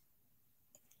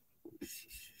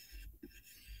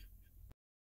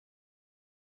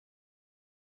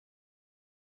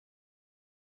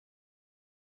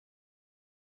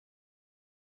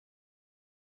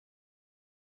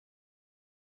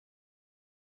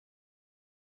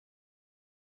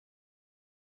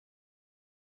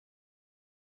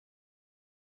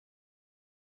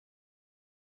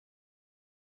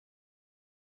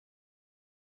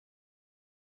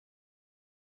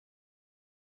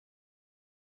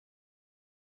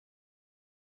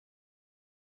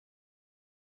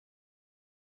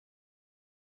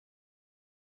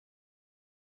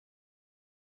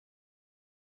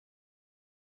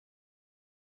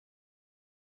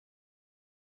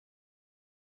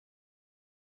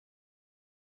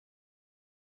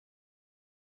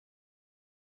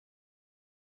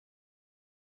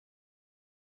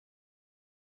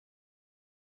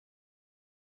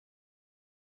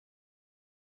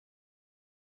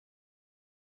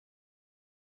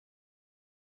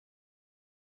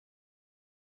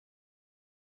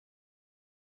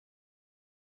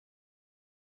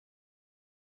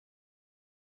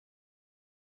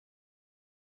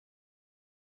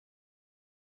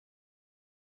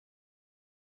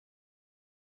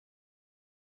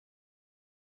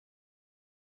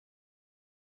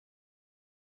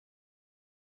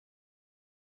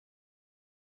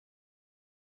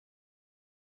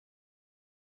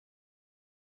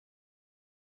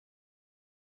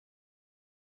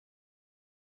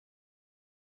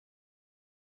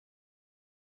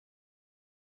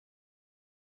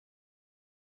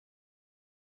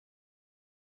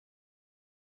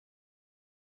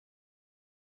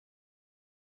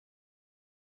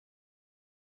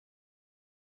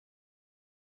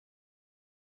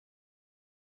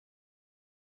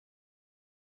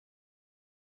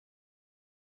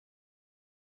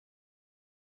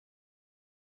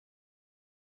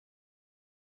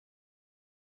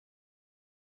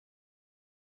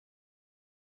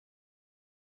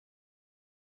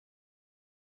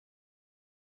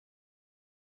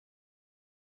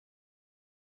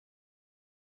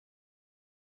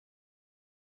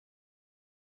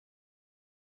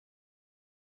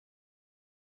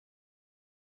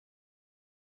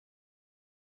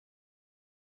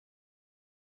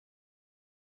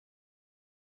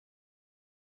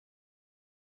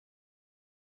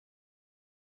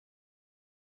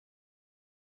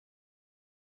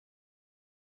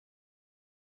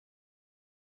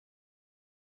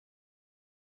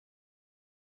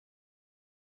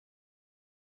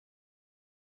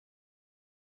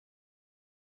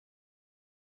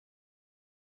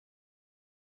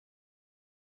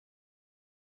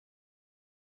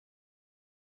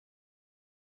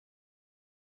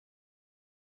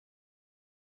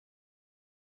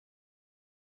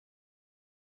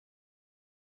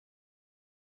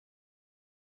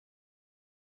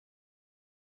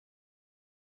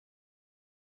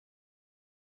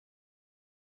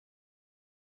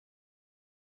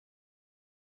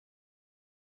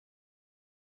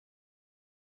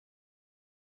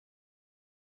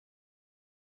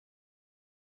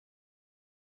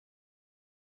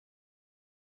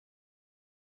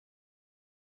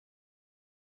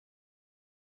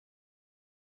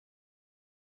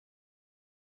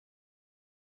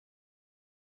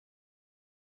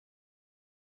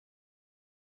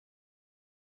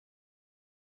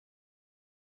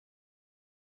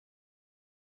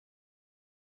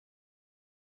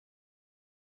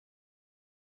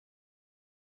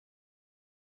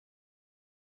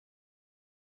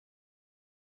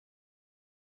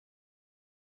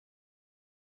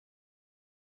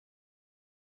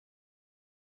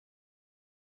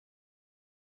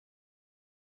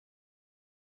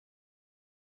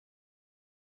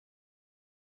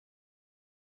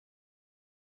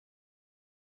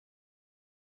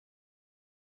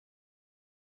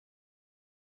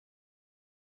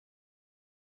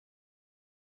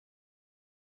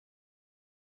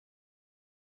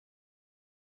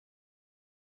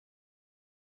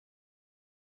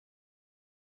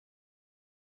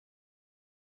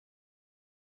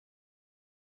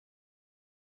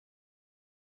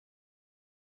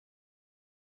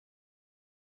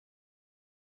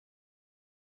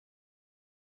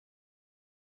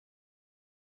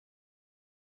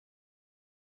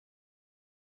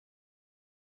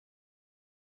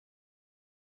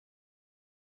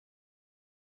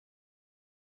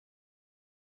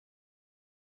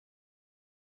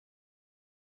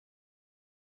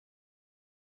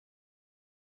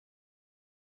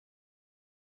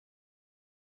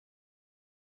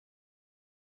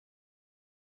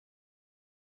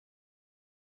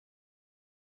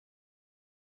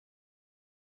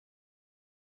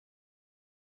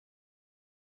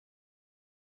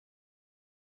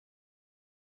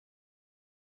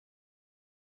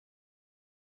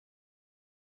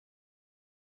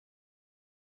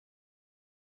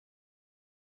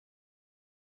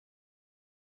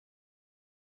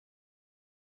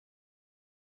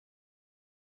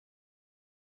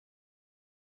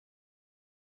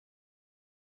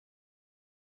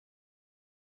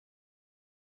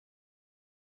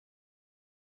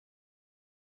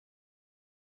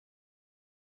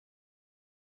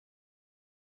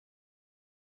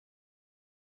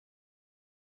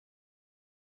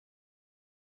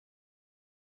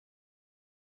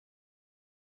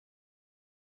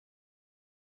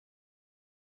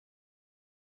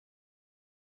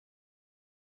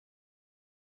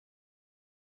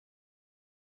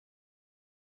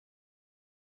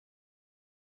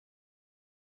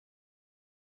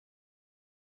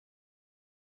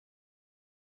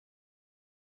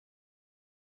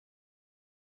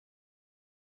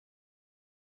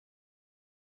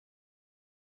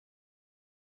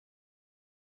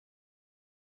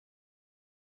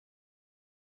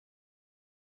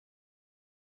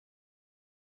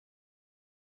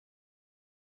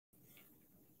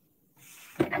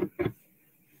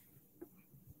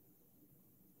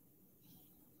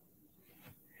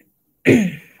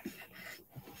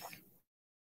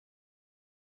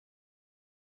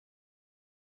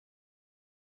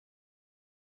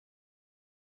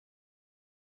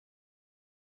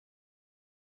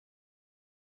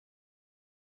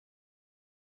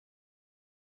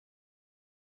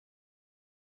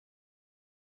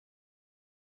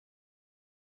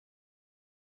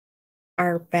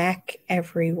 Are back,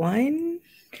 everyone.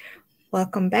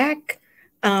 Welcome back.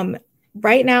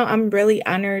 Right now, I'm really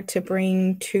honored to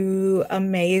bring two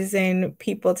amazing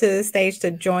people to the stage to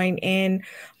join in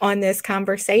on this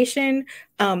conversation.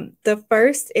 The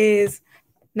first is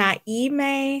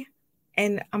Naime,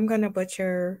 and I'm going to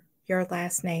butcher your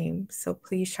last name, so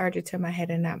please charge it to my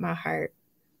head and not my heart.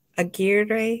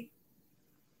 Aguirre?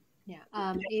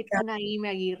 Yeah, it's Naime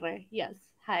Aguirre. Yes.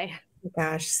 Hi.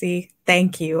 Gosh, see,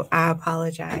 thank you. I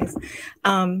apologize.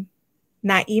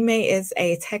 Naime is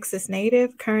a Texas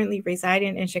native currently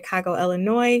residing in Chicago,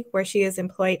 Illinois, where she is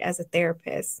employed as a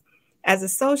therapist. As a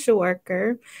social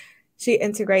worker, she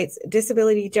integrates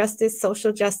disability justice,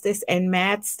 social justice, and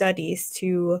math studies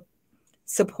to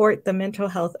support the mental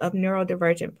health of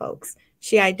neurodivergent folks.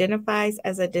 She identifies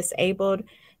as a disabled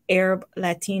Arab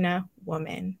Latina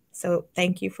woman. So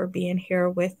thank you for being here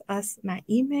with us,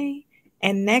 Naime.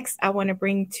 And next, I want to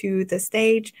bring to the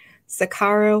stage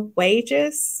Sakara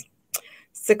Wages.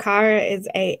 Sakara is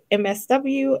a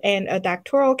MSW and a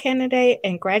doctoral candidate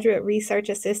and graduate research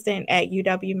assistant at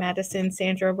UW-Madison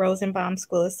Sandra Rosenbaum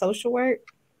School of Social Work.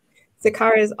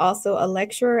 Sakara is also a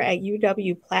lecturer at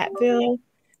UW-Platteville,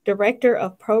 director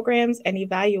of programs and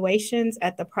evaluations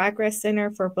at the Progress Center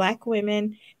for Black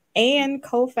Women, and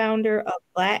co-founder of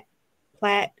Black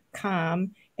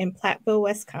Platcom in Platteville,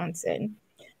 Wisconsin.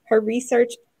 Her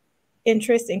research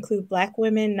interests include Black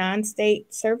women,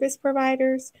 non-state service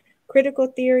providers, critical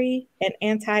theory, and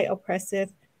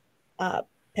anti-oppressive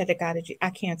pedagogy. I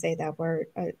can't say that word.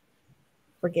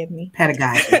 Forgive me.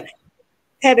 Pedagogy.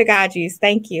 Pedagogies,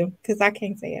 thank you, because I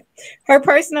can't say it. Her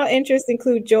personal interests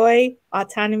include joy,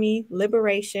 autonomy,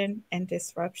 liberation, and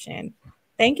disruption.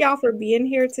 Thank y'all for being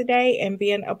here today and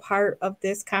being a part of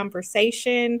this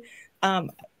conversation.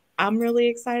 I'm really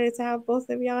excited to have both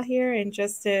of y'all here and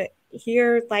just to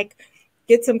hear,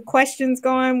 get some questions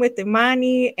going with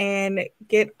Imani and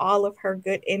get all of her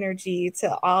good energy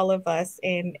to all of us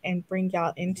and bring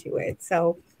y'all into it.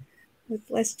 So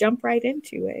let's jump right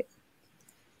into it.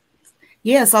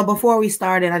 Yeah, so before we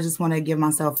started, I just want to give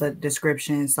myself a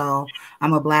description. So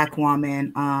I'm a Black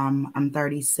woman. I'm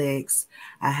 36.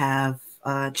 I have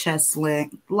chest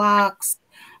length locks,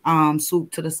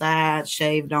 swooped to the side,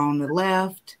 shaved on the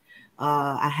left.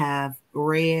 I have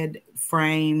red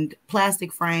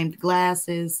plastic framed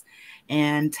glasses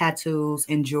and tattoos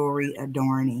and jewelry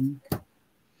adorning.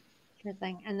 Sure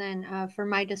thing. And then for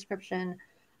my description,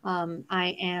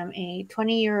 I am a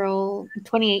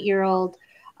 28-year-old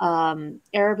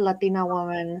Arab Latina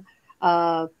woman,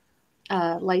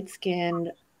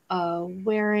 light-skinned,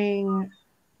 wearing,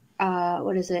 a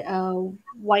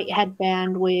white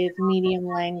headband with medium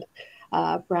length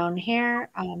brown hair.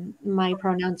 My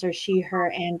pronouns are she,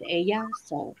 her, and ella.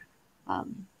 So,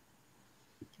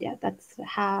 yeah, that's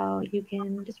how you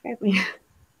can describe me.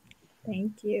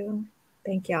 Thank you.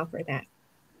 Thank y'all for that.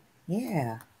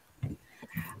 Yeah.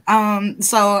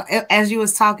 So as you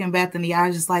was talking, Bethany, I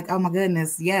was just like, oh my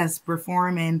goodness, yes,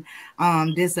 performing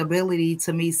disability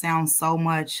to me sounds so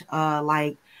much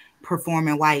like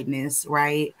performing whiteness,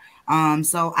 right?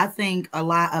 So I think a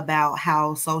lot about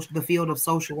how the field of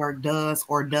social work does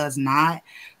or does not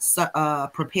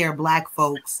prepare Black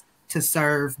folks to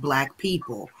serve Black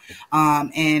people.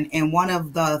 And one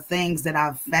of the things that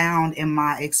I've found in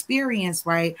my experience,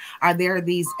 right, are there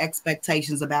these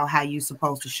expectations about how you're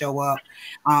supposed to show up,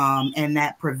 and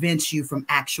that prevents you from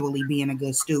actually being a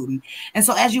good student. And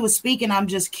so as you were speaking, I'm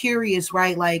just curious,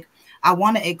 right, like I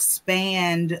want to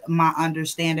expand my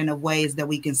understanding of ways that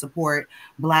we can support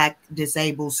Black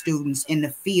disabled students in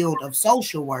the field of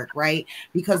social work, right?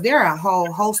 Because there are a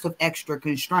whole host of extra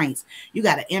constraints. You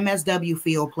got an MSW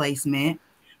field placement,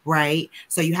 right?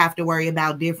 So you have to worry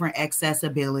about different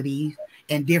accessibility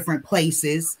in different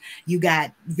places. You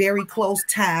got very close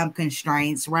time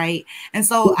constraints, right? And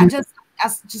so I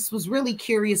just was really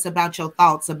curious about your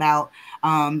thoughts about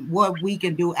what we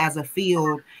can do as a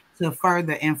field to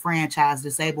further enfranchise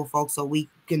disabled folks so we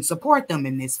can support them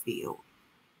in this field.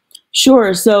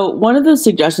 Sure. So one of the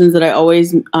suggestions that I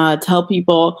always tell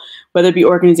people, whether it be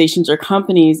organizations or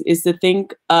companies, is to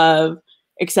think of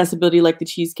accessibility like the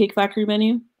Cheesecake Factory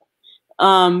menu.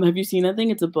 Have you seen that thing?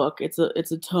 It's a book. It's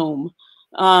a tome.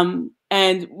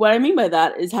 And what I mean by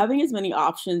that is having as many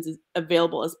options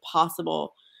available as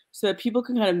possible so that people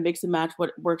can kind of mix and match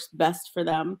what works best for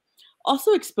them.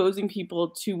 Also exposing people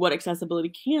to what accessibility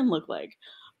can look like.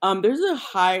 There's a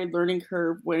high learning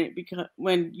curve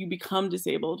when you become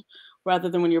disabled rather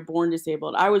than when you're born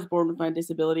disabled. I was born with my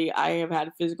disability. I have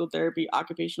had physical therapy,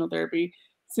 occupational therapy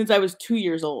since I was 2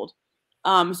 years old.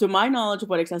 So my knowledge of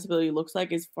what accessibility looks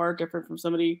like is far different from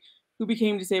somebody who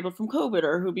became disabled from COVID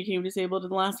or who became disabled in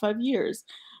the last 5 years.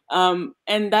 And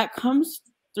that comes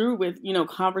through with,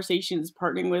 conversations,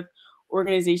 partnering with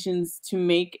organizations to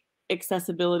make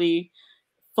accessibility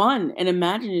fun and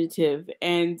imaginative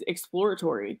and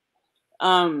exploratory.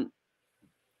 Um,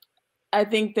 I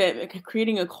think that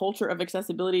creating a culture of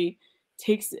accessibility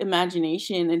takes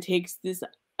imagination and takes this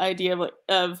idea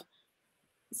of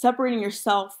separating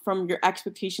yourself from your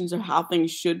expectations of how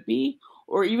things should be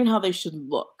or even how they should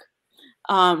look.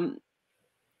 Um,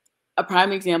 a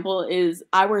prime example is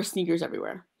I wear sneakers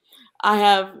everywhere. I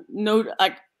have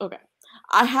okay,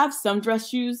 I have some dress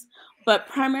shoes, but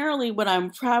primarily when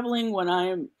I'm traveling, when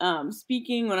I'm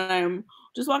speaking, when I'm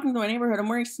just walking through my neighborhood, I'm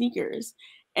wearing sneakers.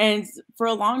 And for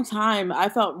a long time, I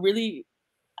felt really,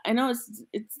 I know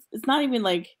it's not even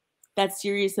like that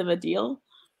serious of a deal,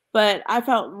 but I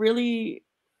felt really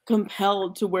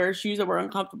compelled to wear shoes that were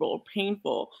uncomfortable or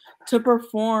painful to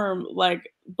perform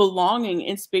like belonging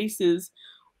in spaces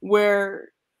where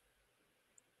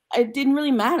it didn't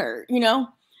really matter. And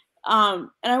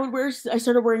I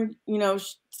started wearing,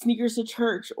 sneakers to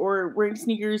church or wearing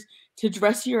sneakers to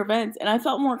dressier events. And I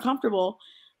felt more comfortable,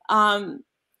 um,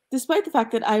 despite the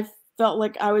fact that I felt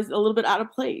like I was a little bit out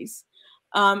of place.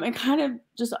 And kind of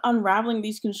just unraveling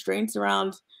these constraints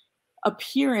around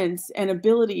appearance and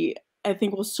ability, I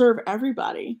think will serve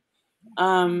everybody.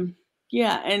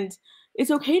 Yeah, and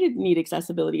it's okay to need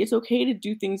accessibility. It's okay to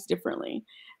do things differently.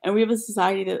 And we have a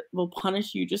society that will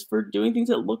punish you just for doing things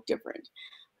that look different.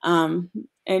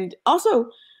 And also,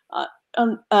 uh,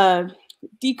 um, uh,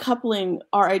 decoupling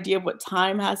our idea of what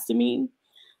time has to mean.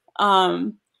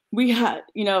 We had,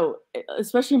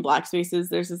 especially in Black spaces,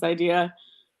 there's this idea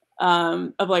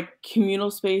of like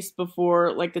communal space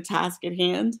before like the task at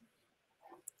hand.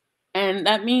 And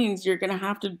that means you're going to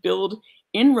have to build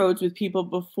inroads with people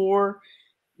before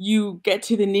you get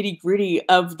to the nitty gritty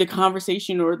of the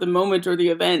conversation or the moment or the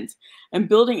event. And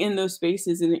building in those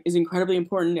spaces is incredibly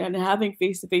important. And having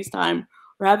face-to-face time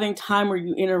or having time where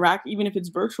you interact, even if it's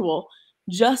virtual,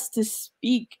 just to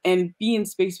speak and be in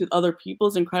space with other people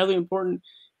is incredibly important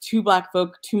to Black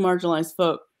folk, to marginalized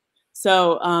folk.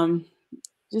 So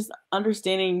just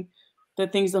understanding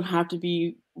that things don't have to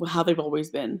be how they've always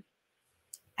been.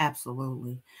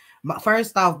 Absolutely. But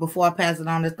first off, before I pass it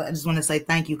on, I just want to say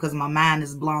thank you because my mind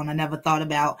is blown. I never thought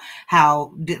about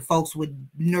how folks with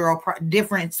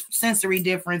different sensory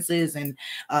differences and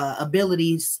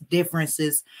abilities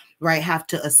differences, right, have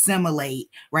to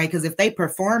assimilate, right? Because if they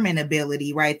perform an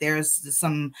ability, right, there's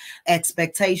some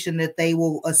expectation that they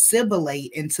will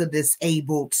assimilate into this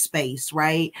abled space,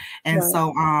 right? And Right.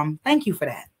 So, thank you for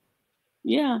that.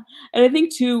 Yeah, and I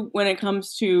think too, when it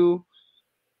comes to,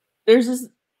 there's this,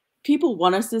 people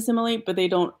want us to assimilate, but they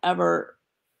don't ever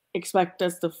expect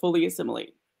us to fully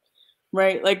assimilate,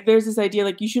 right? Like there's this idea,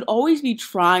 like you should always be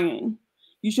trying.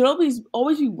 You should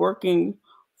always be working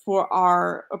for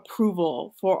our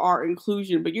approval, for our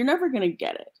inclusion, but you're never going to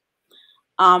get it.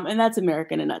 And that's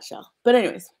America in a nutshell. But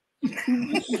anyways.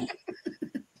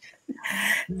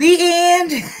 The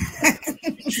end.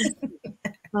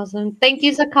 Awesome. Thank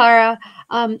you, Zakara.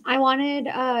 I wanted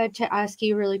to ask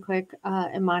you really quick,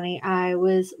 Imani. I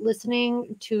was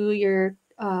listening to your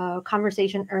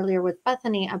conversation earlier with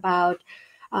Bethany about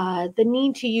the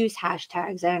need to use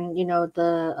hashtags and,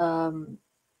 the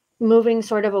moving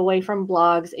sort of away from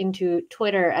blogs into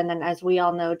Twitter. And then, as we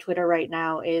all know, Twitter right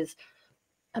now is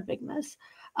a big mess.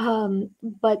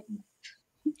 But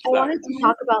I wanted to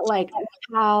talk about like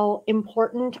how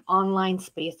important online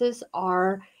spaces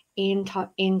are in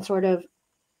sort of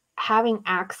having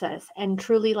access and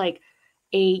truly like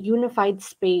a unified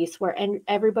space where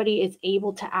everybody is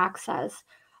able to access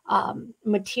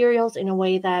materials in a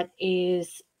way that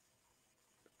is,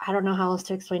 I don't know how else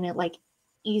to explain it, like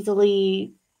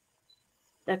easily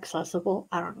accessible,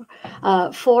 I don't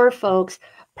know, for folks,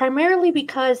 primarily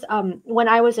because when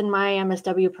I was in my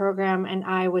MSW program and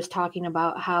I was talking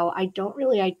about how I don't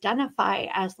really identify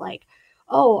as like,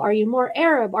 oh, are you more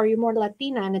Arab? Are you more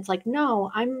Latina? And it's like, no,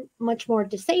 I'm much more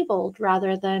disabled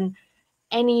rather than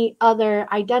any other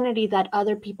identity that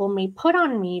other people may put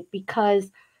on me,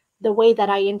 because the way that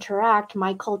I interact,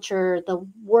 my culture, the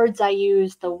words I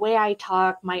use, the way I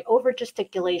talk, my over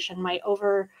gesticulation, my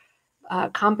over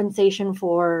compensation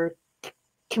for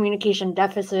communication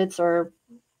deficits or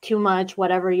too much,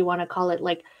 whatever you want to call it.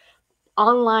 Like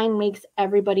online makes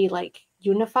everybody like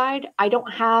unified. I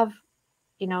don't have,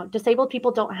 disabled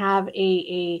people don't have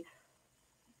a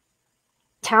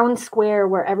town square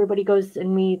where everybody goes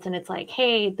and meets and it's like,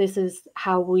 hey, this is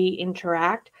how we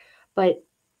interact. But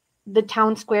the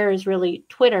town square is really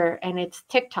Twitter and it's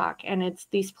TikTok and it's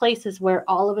these places where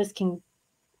all of us can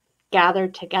gather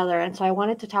together. And so I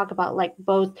wanted to talk about like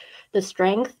both the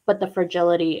strength but the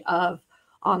fragility of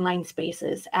online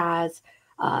spaces as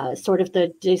sort of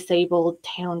the disabled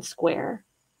town square.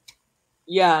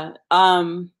 Yeah.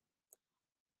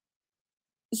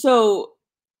 So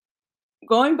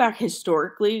going back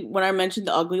historically, when I mentioned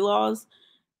the ugly laws,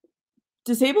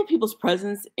 disabled people's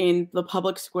presence in the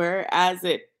public square as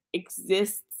it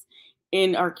exists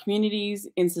in our communities,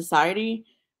 in society,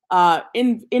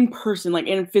 in person, like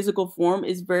in physical form,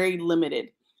 is very limited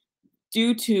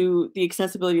due to the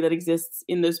accessibility that exists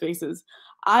in those spaces.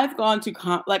 I've gone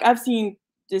to I've seen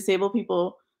disabled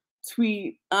people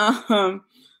tweet,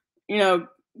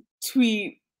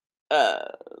 tweet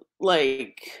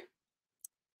like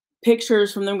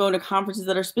pictures from them going to conferences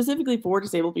that are specifically for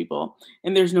disabled people,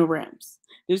 and there's no ramps.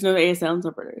 There's no ASL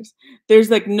interpreters. There's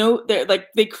like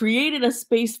they created a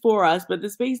space for us, but the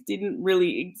space didn't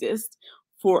really exist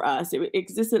for us. It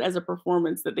existed as a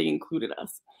performance that they included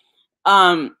us.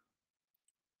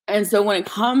 And so when it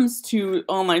comes to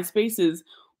online spaces,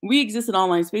 we exist in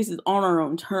online spaces on our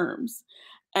own terms.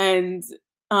 And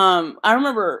I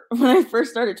remember when I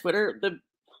first started Twitter,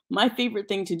 my favorite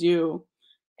thing to do,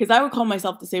 because I would call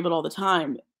myself disabled all the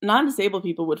time, non-disabled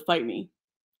people would fight me.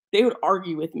 They would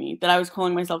argue with me that I was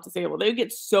calling myself disabled. They would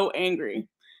get so angry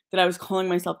that I was calling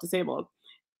myself disabled.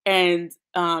 And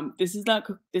this is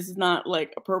not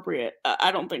like appropriate,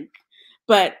 I don't think.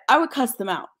 But I would cuss them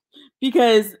out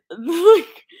because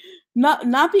like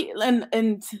not be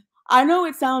and I know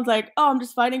it sounds like, oh, I'm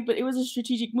just fighting, but it was a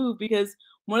strategic move because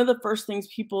one of the first things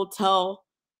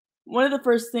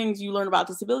you learn about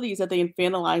disability is that they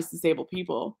infantilize disabled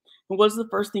people. And what's the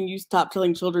first thing you stop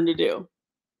telling children to do?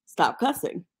 Stop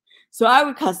cussing. So I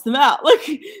would cuss them out.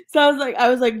 So I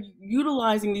was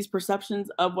utilizing these perceptions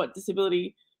of what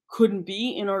disability couldn't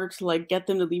be in order to like get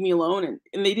them to leave me alone.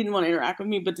 And they didn't want to interact with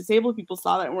me, but disabled people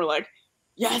saw that and were like,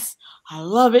 yes, I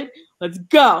love it. Let's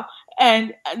go.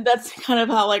 And that's kind of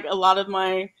how like a lot of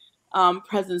my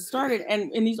presence started.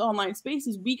 And in these online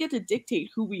spaces, we get to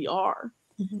dictate who we are.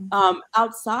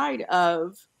 Outside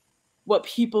of what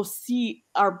people see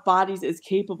our bodies as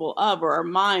capable of, or our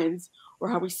minds, or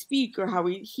how we speak, or how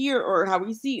we hear, or how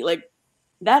we see, like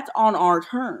that's on our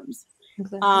terms.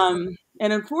 Exactly.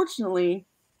 And unfortunately,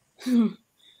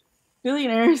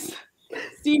 billionaires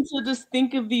seem to just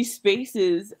think of these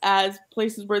spaces as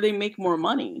places where they make more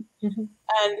money.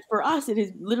 And for us, it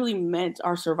has literally meant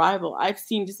our survival. I've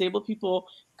seen disabled people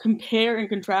compare and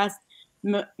contrast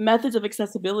methods of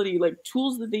accessibility, like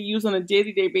tools that they use on a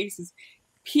day-to-day basis.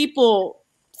 People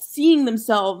seeing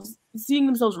themselves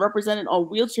represented on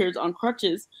wheelchairs, on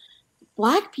crutches.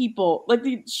 Black people, like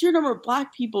the sheer number of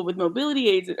Black people with mobility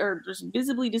aids that are just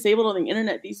visibly disabled on the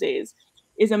internet these days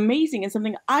is amazing, and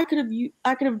something I could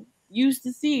have used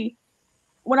to see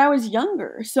when I was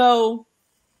younger. So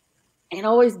it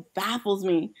always baffles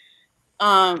me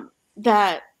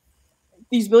that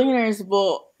these billionaires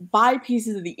will buy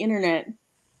pieces of the internet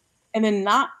and then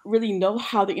not really know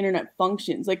how the internet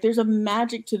functions. Like there's a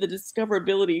magic to the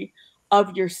discoverability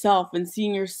of yourself and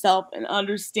seeing yourself and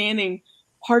understanding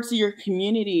parts of your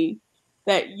community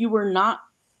that you were not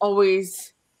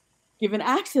always given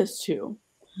access to.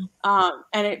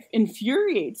 And it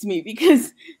infuriates me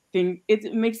because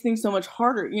it makes things so much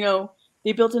harder. You know,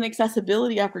 they built an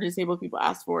accessibility after disabled people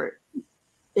asked for it.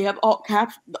 They have alt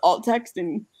text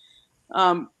and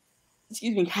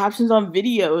captions on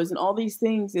videos and all these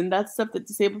things. And that's stuff that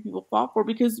disabled people fought for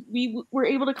because we were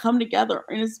able to come together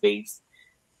in a space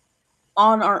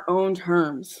on our own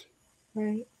terms.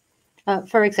 Right.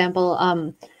 For example,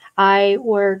 I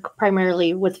work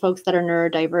primarily with folks that are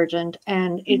neurodivergent,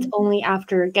 and it's only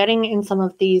after getting in some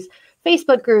of these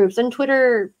Facebook groups and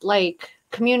Twitter like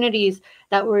communities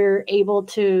that we're able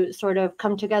to sort of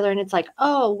come together. And it's like,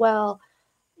 oh, well,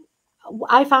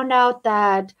 I found out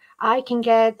that I can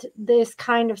get this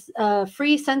kind of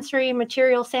free sensory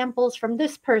material samples from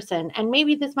this person, and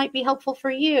maybe this might be helpful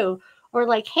for you. or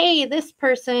like, hey, this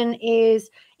person is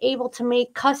able to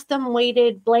make custom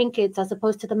weighted blankets as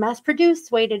opposed to the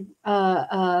mass-produced weighted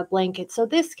blankets. So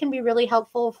this can be really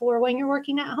helpful for when you're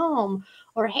working at home.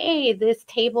 Or, hey, this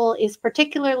table is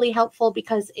particularly helpful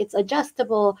because it's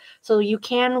adjustable, so you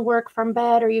can work from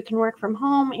bed or you can work from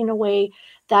home in a way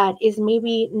that is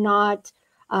maybe not,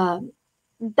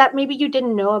 that maybe you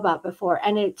didn't know about before.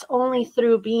 And it's only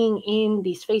through being in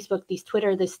these Facebook, these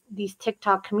Twitter, these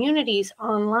TikTok communities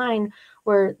online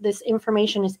where this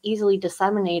information is easily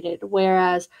disseminated,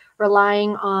 whereas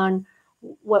relying on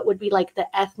what would be like the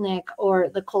ethnic or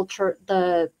the culture,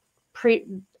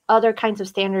 other kinds of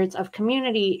standards of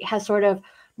community has sort of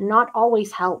not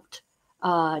always helped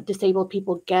disabled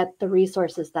people get the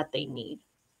resources that they need.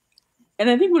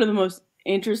 And I think one of the most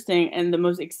interesting and the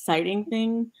most exciting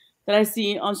thing that I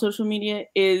see on social media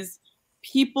is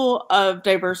people of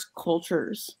diverse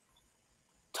cultures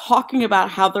talking about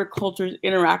how their cultures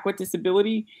interact with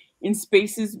disability in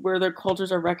spaces where their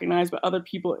cultures are recognized by other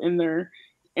people in their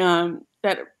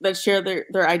that share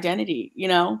their identity. You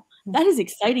know, that is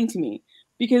exciting to me,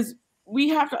 because we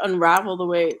have to unravel the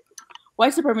way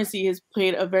white supremacy has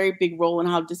played a very big role in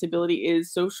how disability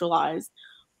is socialized,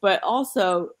 but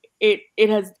also it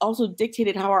has also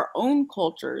dictated how our own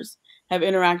cultures have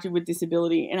interacted with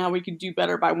disability and how we could do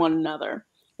better by one another.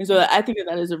 And so I think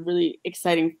that is a really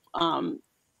exciting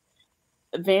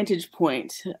vantage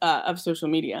point of social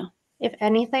media. If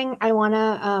anything, I want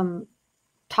to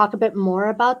talk a bit more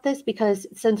about this, because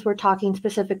since we're talking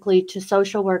specifically to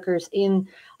social workers in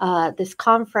this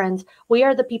conference, we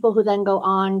are the people who then go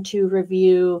on to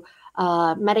review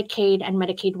Medicaid and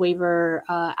Medicaid waiver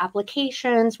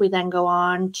applications. We then go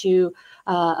on to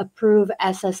approve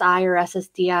SSI or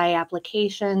SSDI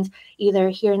applications, either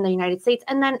here in the United States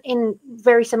and then in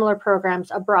very similar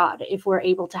programs abroad, if we're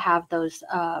able to have those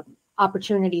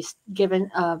opportunities given,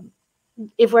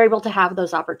 if we're able to have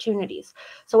those opportunities.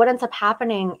 So what ends up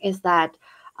happening is that,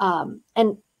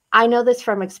 and I know this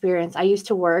from experience. I used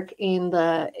to work in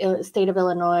the state of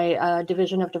Illinois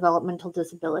Division of Developmental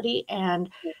Disability, and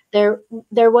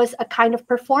there was a kind of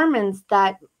performance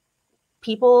that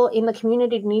people in the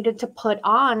community needed to put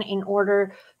on in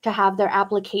order to have their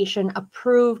application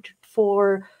approved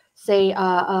for, say,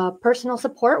 personal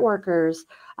support workers,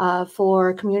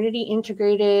 for community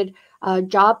integrated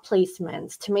job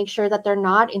placements, to make sure that they're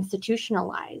not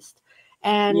institutionalized.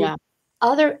 And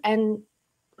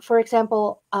for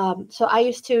example, so I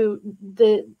used to,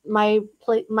 my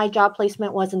job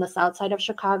placement was in the south side of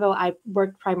Chicago. I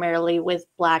worked primarily with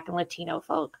Black and Latino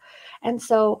folk. And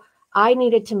so I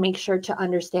needed to make sure to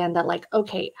understand that, like,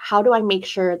 okay, how do I make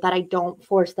sure that I don't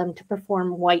force them to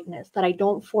perform whiteness, that I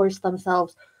don't force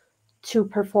themselves to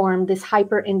perform this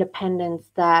hyper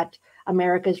independence that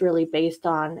America is really based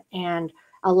on, and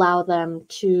allow them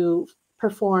to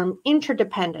perform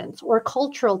interdependence or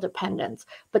cultural dependence,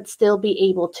 but still be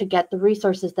able to get the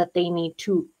resources that they need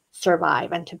to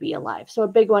survive and to be alive. So a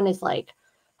big one is like,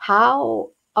 how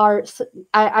are,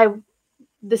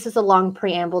 this is a long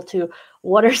preamble to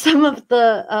what are some of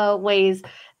the ways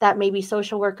that maybe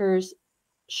social workers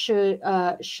should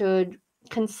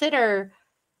consider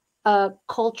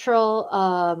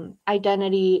cultural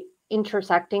identity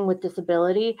intersecting with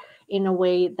disability in a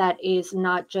way that is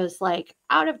not just like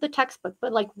out of the textbook,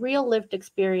 but like real lived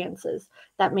experiences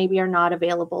that maybe are not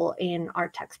available in our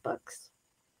textbooks.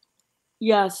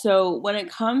 Yeah, so when it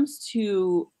comes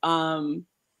to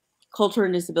culture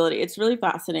and disability, it's really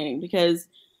fascinating, because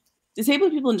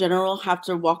disabled people in general have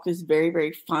to walk this very,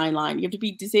 very fine line. You have to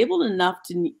be disabled enough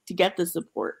to get the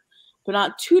support, but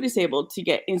not too disabled to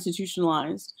get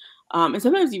institutionalized, and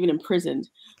sometimes even imprisoned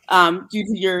due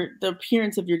to the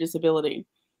appearance of your disability.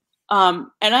 And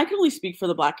I can only speak for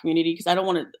the Black community because I don't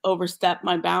want to overstep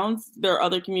my bounds. There are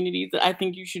other communities that I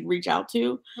think you should reach out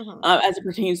to as it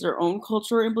pertains to their own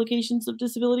cultural implications of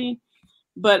disability.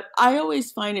 But I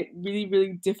always find it really,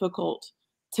 really difficult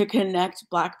to connect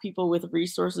Black people with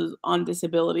resources on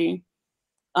disability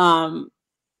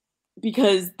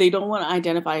because they don't want to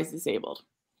identify as disabled.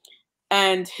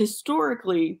 And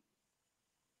historically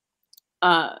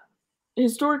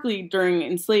during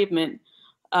enslavement,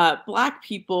 Black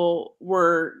people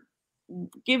were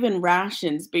given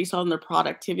rations based on their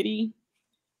productivity.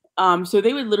 So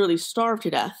they would literally starve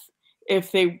to death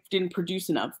if they didn't produce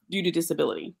enough due to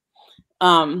disability.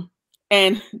 And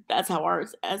that's how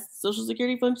ours as Social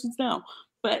Security functions now.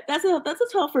 But that's a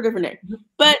tale for a different day.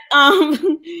 But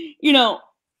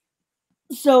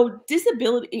so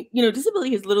disability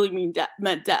has literally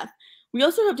meant death. We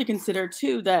also have to consider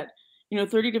too that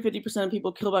 30 to 50% of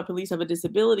people killed by police have a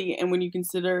disability, and when you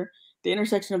consider the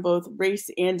intersection of both race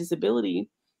and disability,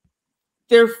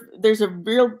 there's a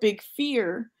real big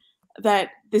fear that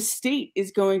the state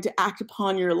is going to act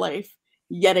upon your life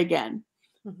yet again.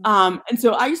 And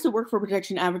so I used to work for a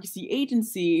protection advocacy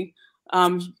agency. I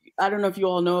don't know if you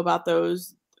all know about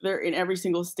those. They're in every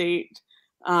single state.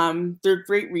 They're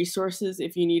great resources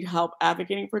if you need help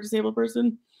advocating for a disabled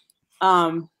person.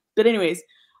 But anyways,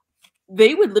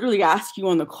 they would literally ask you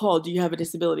on the call, do you have a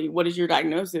disability? What is your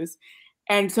diagnosis?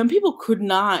 And some people could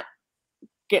not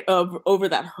get over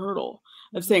that hurdle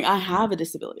of saying, I have a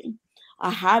disability. I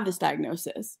have this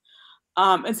diagnosis.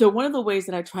 And so one of the ways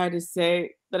that I tried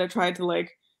to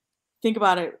like think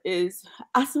about it is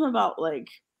ask them about like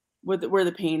where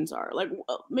the pains are. Like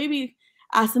maybe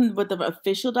ask them what the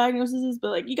official diagnosis is,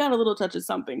 but like you got a little touch of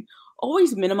something.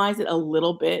 Always minimize it a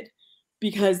little bit,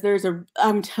 because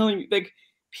I'm telling you, like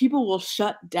people will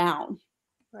shut down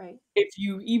if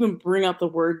you even bring up the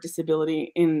word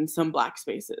disability in some Black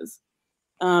spaces.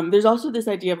 There's also this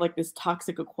idea of like this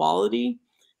toxic equality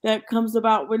that comes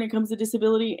about when it comes to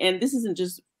disability. And this isn't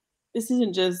just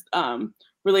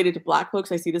related to Black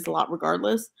folks. I see this a lot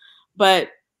regardless, but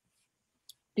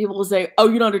people will say, oh,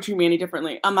 you don't have to treat me any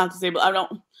differently. I'm not disabled.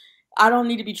 I don't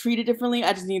need to be treated differently.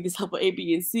 I just need this help with A,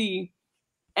 B, and C.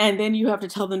 And then you have to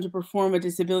tell them to perform a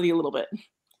disability a little bit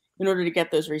in order to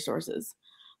get those resources.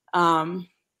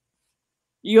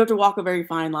 You have to walk a very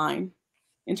fine line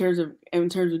in terms of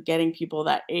getting people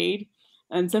that aid.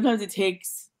 And sometimes it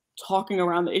takes talking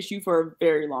around the issue for a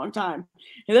very long time.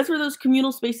 And that's where those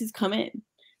communal spaces come in.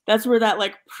 That's where that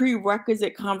like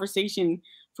prerequisite conversation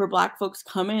for Black folks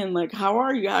come in. Like, how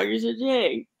are you? How's your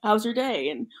day? How's your day?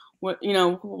 And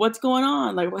what's going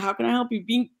on? Like, how can I help you?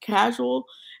 Being casual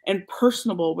and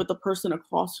personable with the person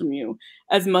across from you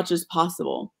as much as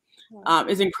possible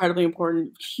is incredibly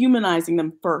important. Humanizing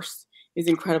them first is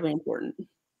incredibly important.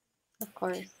 Of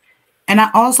course. And I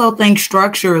also think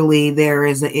structurally there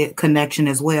is a connection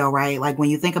as well, right? Like when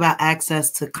you think about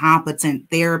access to competent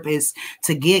therapists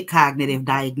to get cognitive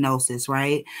diagnosis,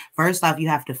 right? First off, you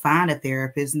have to find a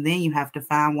therapist, and then you have to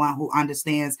find one who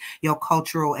understands your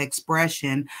cultural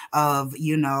expression of,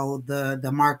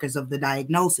 the markers of the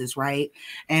diagnosis, right?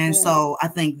 And so I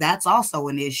think that's also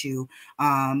an issue,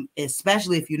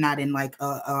 especially if you're not in like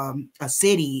a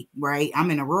city, right?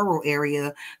 I'm in a rural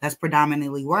area that's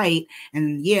predominantly white,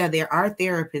 and yeah, there are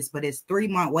therapists, but it's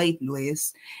 3-month waiting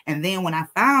list. And then when I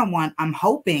find one, I'm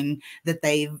hoping that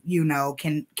they,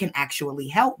 can actually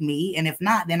help me. And if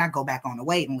not, then I go back on the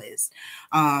waiting list.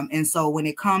 And so when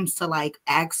it comes to like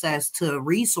access to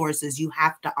resources, you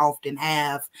have to often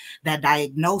have that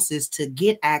diagnosis to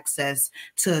get access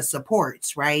to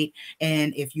supports, right?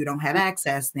 And if you don't have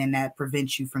access, then that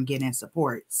prevents you from getting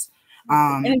supports.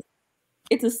 And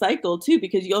it's a cycle too,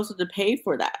 because you also have to pay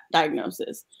for that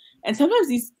diagnosis. And sometimes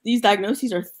these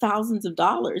diagnoses are thousands of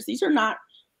dollars. This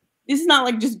is not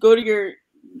like just go to your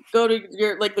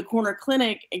like the corner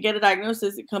clinic and get a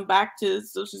diagnosis and come back to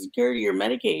Social Security or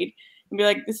Medicaid and be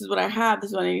like, this is what I have, this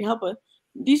is what I need help with.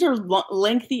 These are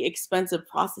lengthy, expensive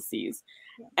processes.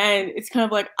 And it's kind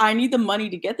of like, I need the money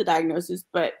to get the diagnosis,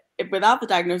 but without the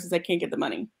diagnosis, I can't get the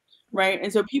money, right?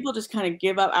 And so people just kind of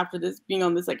give up after this, being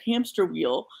on this like hamster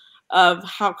wheel of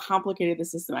how complicated the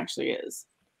system actually is.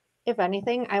 If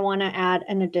anything, I want to add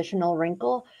an additional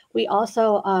wrinkle. We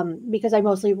also, because I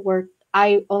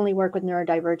only work with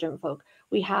neurodivergent folk,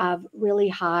 we have really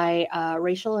high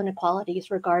racial inequalities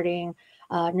regarding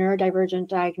neurodivergent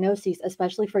diagnoses,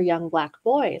 especially for young Black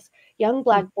boys. Young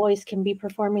Black boys can be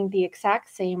performing the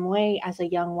exact same way as a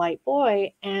young white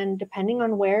boy, and depending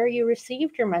on where you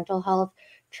received your mental health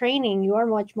training, you are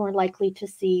much more likely to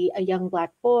see a young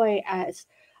Black boy as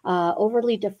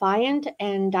overly defiant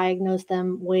and diagnose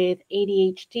them with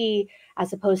ADHD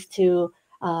as opposed to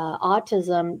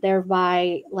autism,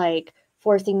 thereby like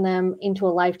forcing them into a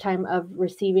lifetime of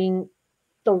receiving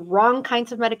the wrong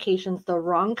kinds of medications, the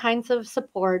wrong kinds of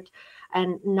support,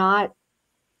 and not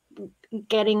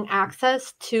getting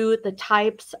access to the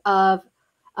types of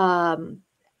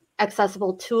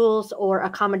accessible tools or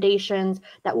accommodations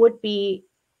that would be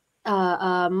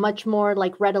much more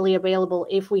like readily available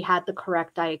if we had the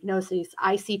correct diagnosis.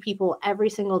 I see people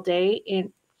every single day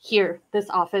in this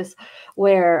office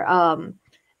where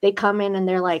they come in and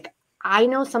they're like, I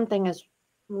know something is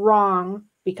wrong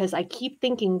because I keep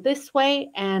thinking this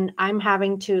way, and I'm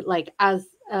having to, like, as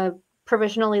a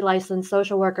provisionally licensed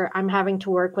social worker, I'm having to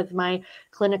work with my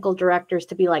clinical directors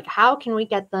to be like, how can we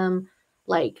get them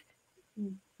like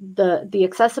the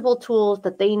accessible tools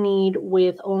that they need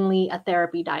with only a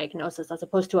therapy diagnosis as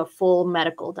opposed to a full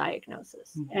medical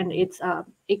diagnosis. And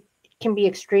it can be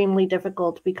extremely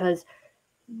difficult because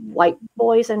white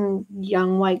boys and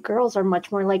young white girls are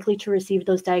much more likely to receive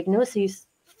those diagnoses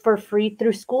for free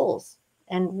through schools,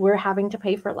 and we're having to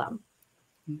pay for them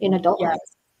in adulthood.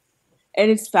 Yes. And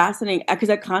it's fascinating because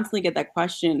I constantly get that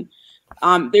question.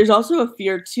 There's also a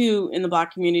fear too in the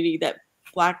Black community that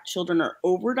Black children are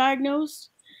overdiagnosed.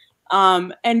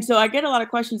 And so I get a lot of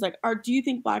questions like, do you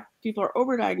think Black people are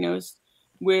overdiagnosed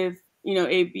with,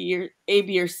 A,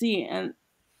 B, or C? And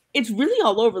it's really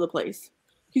all over the place,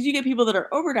 because you get people that are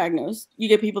overdiagnosed, you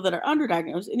get people that are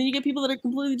underdiagnosed, and then you get people that are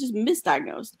completely just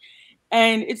misdiagnosed.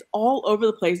 And it's all over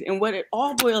the place. And what it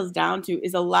all boils down to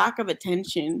is a lack of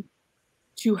attention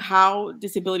to how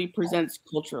disability presents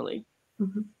culturally,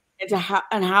 Mm-hmm.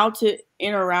 and how to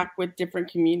interact with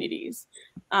different communities.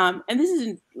 And this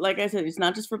isn't, like I said, it's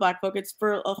not just for Black folk, it's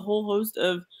for a whole host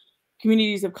of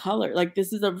communities of color. Like,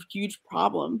 this is a huge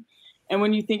problem. And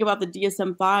when you think about the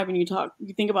DSM-5 and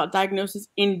you think about diagnosis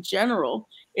in general,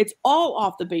 it's all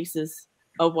off the basis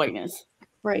of whiteness.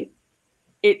 Right.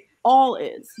 It all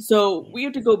is. So we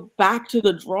have to go back to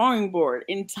the drawing board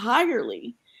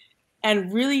entirely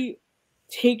and really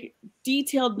take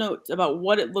detailed notes about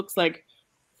what it looks like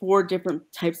for different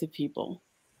types of people.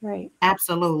 Right.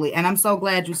 Absolutely. And I'm so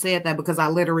glad you said that, because I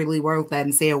literally wrote that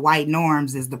and said white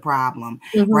norms is the problem,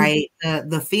 Mm-hmm. right?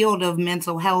 The field of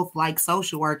mental health, like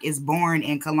social work, is born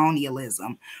in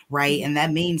colonialism, right? Mm-hmm. And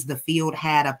that means the field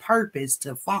had a purpose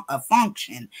to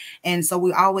function. And so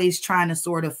we're always trying to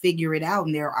sort of figure it out,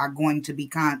 and there are going to be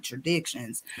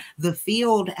contradictions. The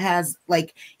field has,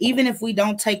 like, even if we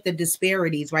don't take the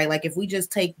disparities, right? Like, if we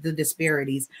just take the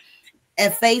disparities,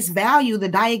 at face value, the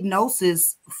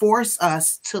diagnosis force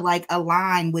us to like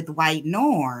align with white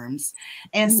norms.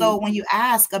 And so when you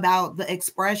ask about the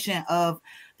expression of,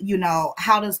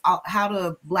 how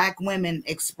do Black women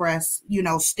express,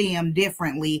 STEM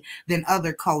differently than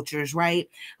other cultures, right?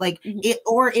 Like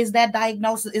or is that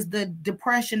diagnosis, is the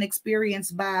depression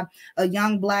experienced by a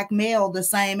young Black male the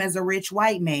same as a rich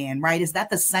white man, right? Is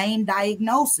that the same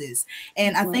diagnosis?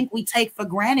 And I think we take for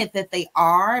granted that they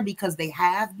are, because they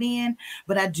have been.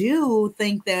 But I do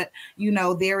think that,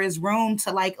 there is room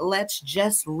to like, let's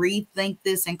just rethink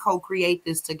this and co-create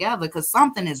this together, because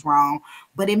something is wrong,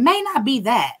 but it may not be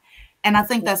that. And I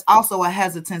think that's also a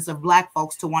hesitance of Black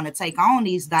folks to want to take on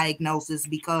these diagnoses,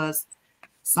 because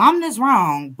something is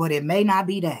wrong, but it may not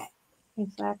be that.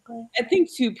 Exactly. I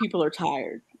think too, people are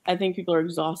tired. I think people are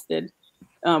exhausted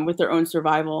with their own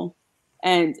survival,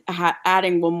 and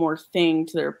adding one more thing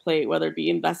to their plate, whether it be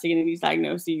investigating these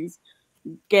diagnoses,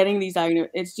 getting these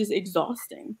diagnoses, it's just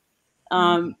exhausting.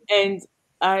 And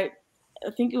I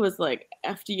think it was like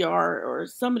FDR or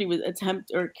somebody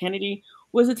or Kennedy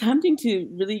was attempting to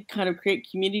really kind of create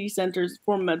community centers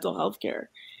for mental health care.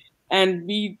 And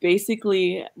we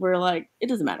basically were like, it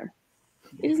doesn't matter.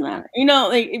 It doesn't matter.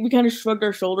 Like, we kind of shrugged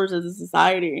our shoulders as a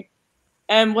society.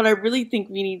 And what I really think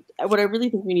we need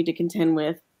to contend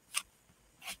with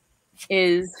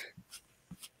is,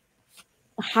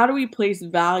 how do we place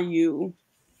value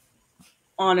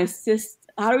on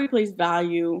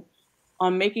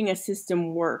making a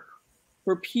system work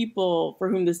for people for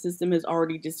whom the system has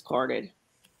already discarded?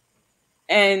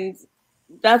 And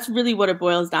that's really what it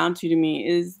boils down to me,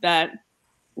 is that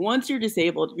once you're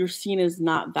disabled, you're seen as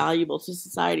not valuable to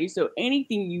society. So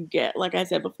anything you get, like I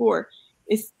said before,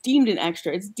 is deemed an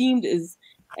extra. It's deemed as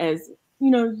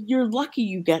you're lucky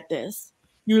you get this.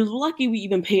 You're lucky we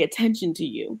even pay attention to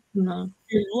you. Mm-hmm.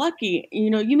 You're lucky,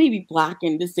 you may be Black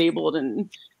and disabled and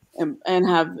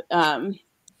have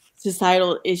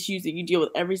societal issues that you deal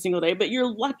with every single day, but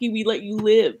you're lucky we let you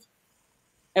live.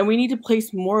 And we need to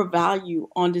place more value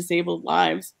on disabled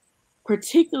lives,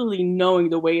 particularly knowing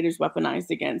the way it is weaponized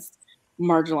against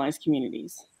marginalized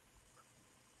communities.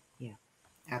 Yeah,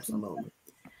 absolutely.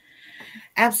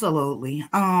 Absolutely.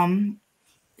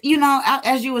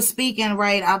 As you were speaking,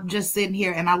 right, I'm just sitting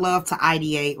here and I love to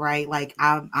ideate, right? Like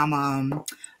I'm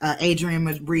Adrienne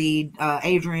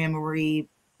Marie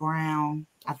Brown.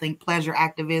 I think pleasure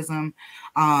activism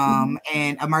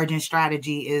and emergent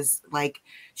strategy is like,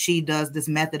 she does this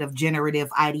method of generative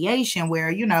ideation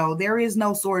where, there is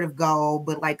no sort of goal,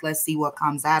 but like, let's see what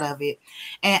comes out of it.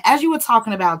 And as you were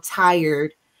talking about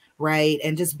tired, right,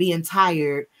 and just being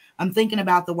tired, I'm thinking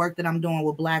about the work that I'm doing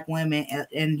with Black women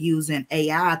and using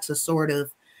AI to sort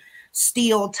of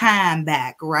steal time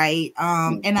back, right?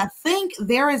 And I think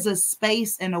there is a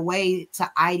space and a way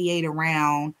to ideate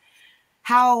around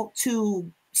how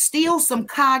to steal some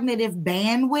cognitive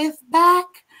bandwidth back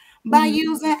by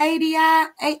using AI,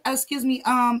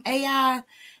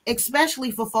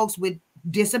 especially for folks with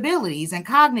disabilities and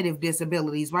cognitive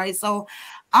disabilities, right? So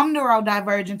I'm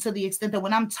neurodivergent to the extent that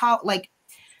when I'm taught, like,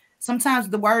 sometimes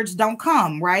the words don't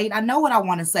come, right? I know what I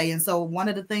want to say. And so one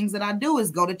of the things that I do is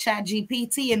go to Chat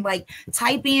GPT and like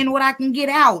type in what I can get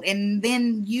out and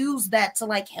then use that to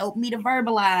like help me to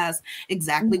verbalize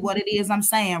exactly what it is I'm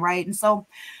saying, right? And so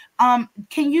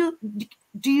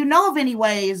do you know of any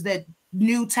ways that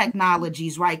new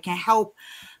technologies, right, can help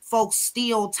folks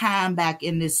steal time back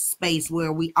in this space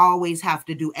where we always have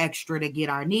to do extra to get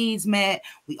our needs met?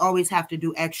 We always have to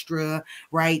do extra,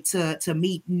 right, to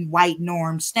meet white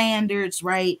norm standards,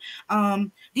 right?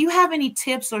 Do you have any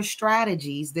tips or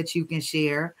strategies that you can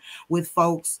share with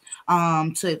folks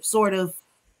to sort of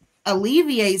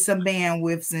alleviate some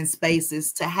bandwidths and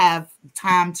spaces to have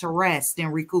time to rest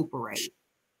and recuperate?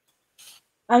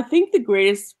 I think the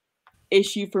greatest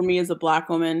issue for me as a Black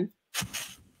woman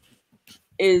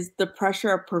is the pressure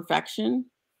of perfection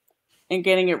and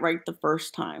getting it right the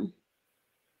first time.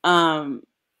 And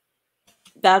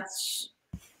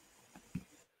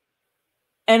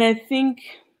I think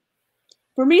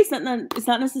for me, it's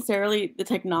not necessarily the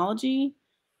technology.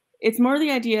 It's more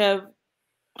the idea of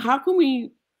how can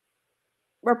we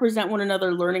represent one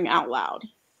another learning out loud?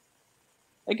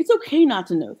 Like, it's okay not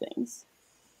to know things.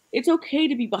 It's okay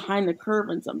to be behind the curve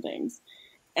in some things.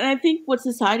 And I think what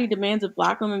society demands of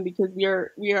Black women, because we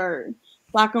are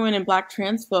Black women and Black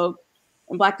trans folk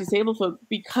and Black disabled folk,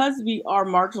 because we are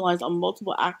marginalized on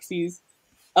multiple axes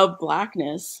of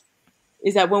Blackness,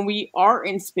 is that when we are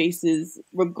in spaces,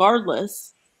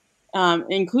 regardless,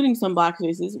 including some Black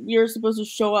spaces, we are supposed to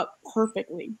show up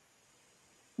perfectly.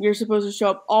 We are supposed to show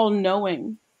up all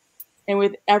knowing and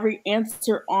with every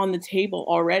answer on the table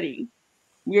already.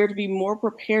 We are to be more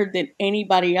prepared than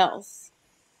anybody else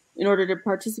in order to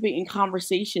participate in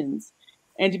conversations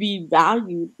and to be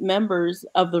valued members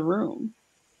of the room.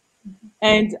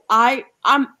 And I'm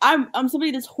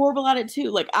somebody that's horrible at it too.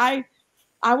 Like I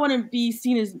want to be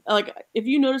seen as, like, if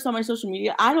you notice on my social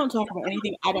media, I don't talk about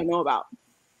anything I don't know about.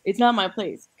 It's not my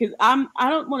place, because I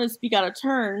don't want to speak out of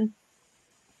turn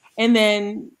and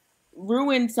then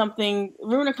ruin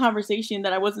a conversation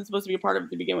that I wasn't supposed to be a part of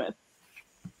to begin with.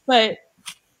 But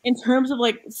in terms of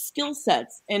like skill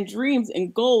sets and dreams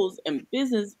and goals and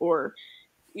business or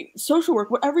social work,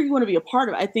 whatever you want to be a part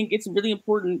of, I think it's really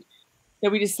important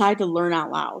that we decide to learn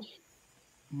out loud.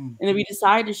 And that we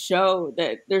decide to show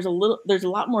that there's a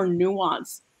lot more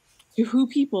nuance to who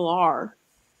people are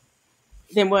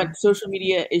than what social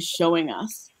media is showing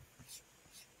us.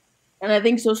 And I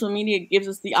think social media gives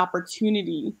us the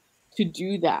opportunity to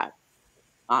do that.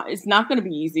 It's not going to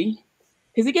be easy,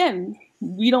 because again,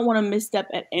 we don't want to misstep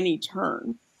at any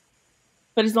turn.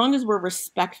 But as long as we're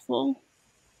respectful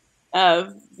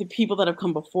of the people that have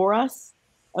come before us,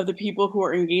 of the people who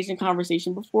are engaged in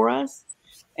conversation before us,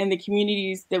 and the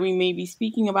communities that we may be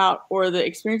speaking about, or the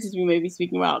experiences we may be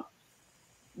speaking about,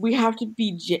 we have to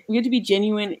be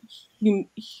genuine,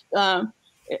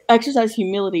 exercise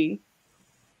humility,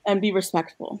 and be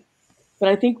respectful. But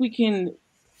I think we can,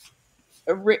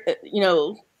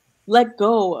 let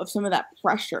go of some of that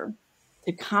pressure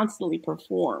to constantly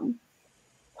perform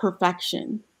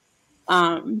perfection.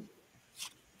 And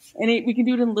we can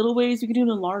do it in little ways, we can do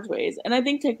it in large ways. And I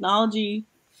think technology,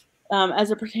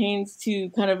 as it pertains to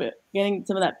kind of getting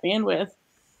some of that bandwidth,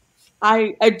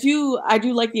 I do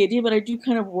like the idea, but I do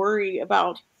kind of worry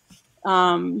about,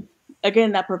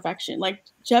 again, that perfection. Like,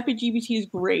 ChatGPT is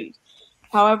great.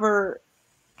 However,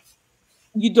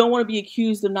 you don't want to be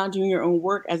accused of not doing your own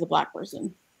work as a Black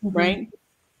person, right?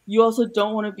 You also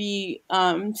don't want to be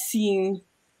seen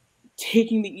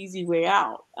taking the easy way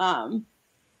out,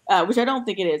 which I don't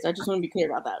think it is. I just want to be clear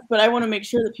about that. But I want to make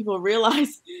sure that people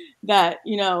realize that,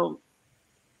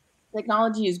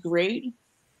 technology is great,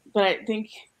 but I think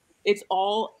it's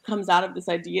all comes out of this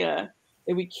idea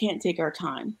that we can't take our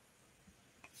time,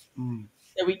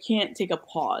 that we can't take a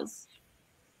pause,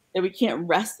 that we can't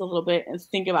rest a little bit and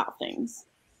think about things,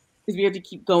 because we have to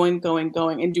keep going,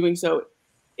 and doing so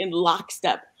in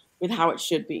lockstep with how it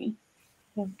should be.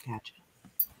 Gotcha.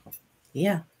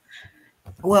 Yeah.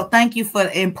 Well, thank you for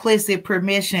the implicit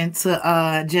permission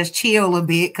to just chill a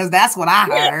bit, because that's what I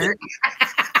heard.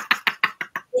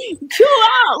 Chill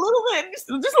out a little bit, just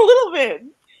a little bit.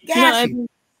 Gotcha.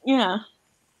 Yeah.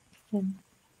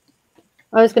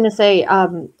 I was going to say,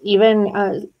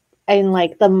 even in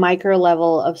like the micro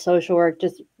level of social work,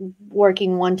 just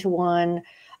working one-to-one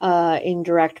in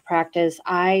direct practice,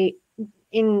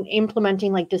 in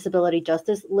implementing like disability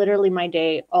justice, literally my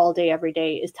day, all day, every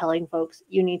day is telling folks,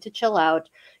 you need to chill out.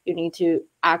 You need to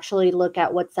actually look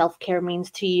at what self-care means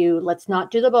to you. Let's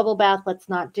not do the bubble bath. Let's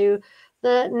not do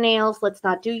the nails. Let's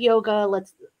not do yoga.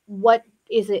 What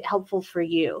is it helpful for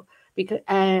you? Because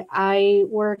I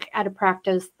work at a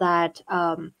practice that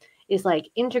is like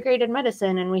integrated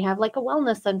medicine, and we have like a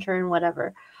wellness center and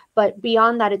whatever. But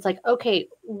beyond that, it's like, okay,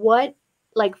 what,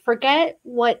 like, forget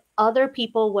what other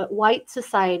people, what white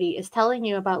society is telling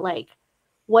you about, like,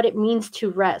 what it means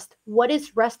to rest. What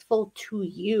is restful to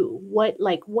you? What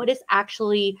is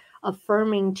actually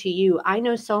affirming to you? I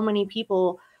know so many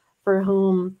people for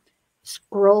whom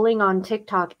scrolling on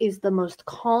TikTok is the most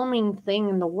calming thing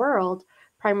in the world,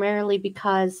 primarily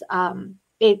because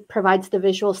it provides the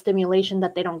visual stimulation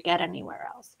that they don't get anywhere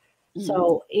else. Mm-hmm.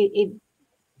 So it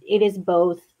is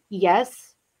both,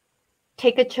 yes,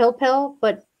 take a chill pill,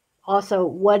 but also,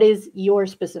 what is your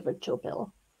specific chill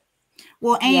pill?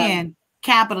 Well, and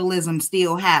capitalism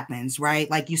still happens, right?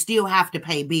 Like, you still have to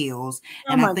pay bills.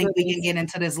 And I think we can get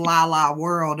into this la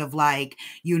world of like,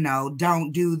 you know,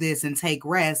 don't do this and take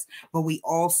rest. But we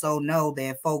also know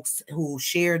that folks who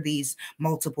share these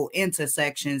multiple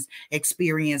intersections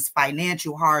experience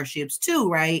financial hardships too,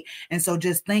 right? And so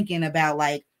just thinking about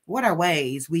like, what are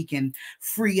ways we can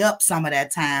free up some of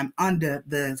that time under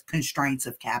the constraints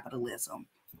of capitalism?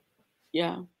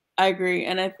 Yeah, I agree.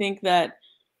 And I think that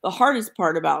the hardest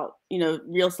part about, you know,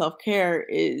 real self-care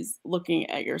is looking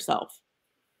at yourself.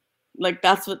 Like,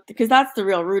 that's what, because that's the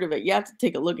real root of it. You have to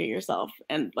take a look at yourself,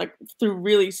 and like through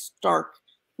really stark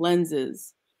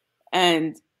lenses,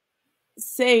 and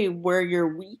say where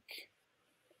you're weak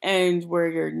and where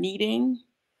you're needing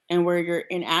and where you're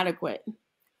inadequate.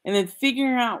 And then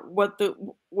figuring out what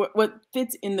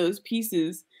fits in those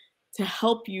pieces to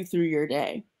help you through your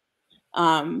day.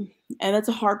 And that's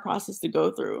a hard process to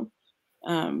go through.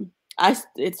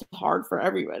 It's hard for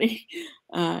everybody.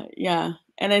 Yeah.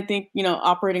 And I think, you know,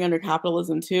 operating under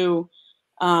capitalism too,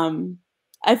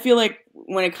 I feel like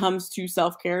when it comes to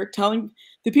self-care, telling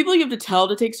the people you have to tell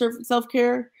to take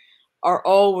self-care are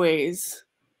always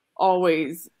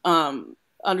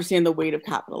understand the weight of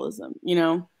capitalism, you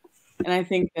know? And I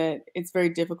think that it's very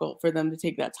difficult for them to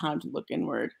take that time to look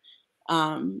inward.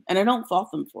 And I don't fault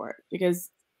them for it,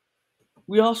 because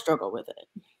we all struggle with it,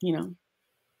 you know?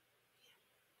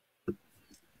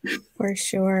 For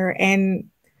sure. And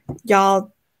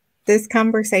y'all, this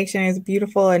conversation is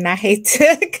beautiful, and I hate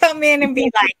to come in and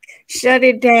be like, shut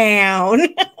it down.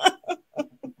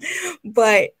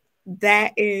 But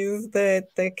that is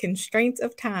the constraints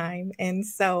of time. And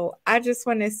so I just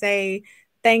want to say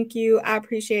thank you. I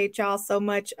appreciate y'all so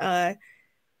much. Sakara,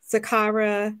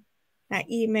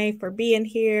 Naime, for being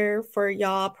here, for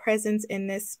y'all presence in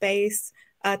this space.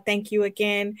 Thank you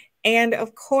again. And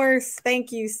of course,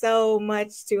 thank you so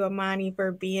much to Imani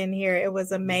for being here. It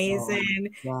was amazing.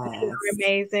 Oh, yes. You were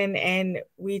amazing. And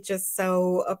we just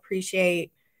so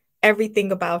appreciate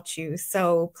everything about you.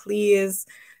 So please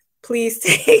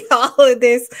take all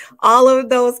of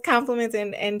those compliments,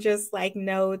 and just like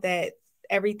know that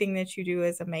everything that you do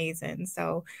is amazing.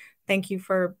 So thank you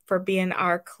for being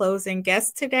our closing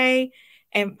guest today.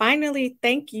 And finally,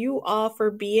 thank you all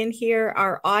for being here,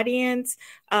 our audience.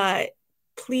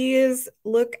 Please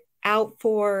look out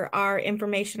for our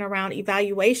information around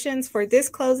evaluations for this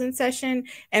closing session,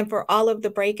 and for all of the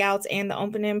breakouts and the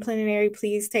open and plenary.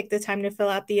 Please take the time to fill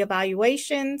out the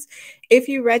evaluations. If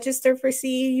you register for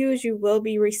CEUs, you will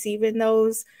be receiving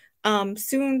those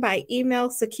soon by email,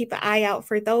 so keep an eye out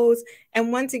for those.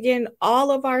 And once again,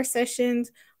 all of our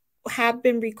sessions have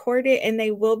been recorded, and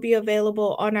they will be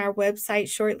available on our website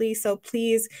shortly. So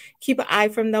please keep an eye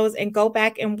from those, and go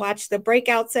back and watch the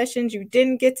breakout sessions you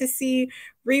didn't get to see.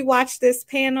 Rewatch this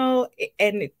panel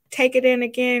and take it in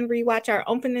again. Rewatch our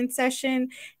opening session.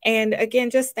 And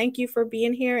again, just thank you for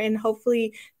being here. And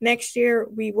hopefully next year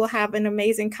we will have an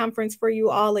amazing conference for you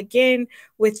all again,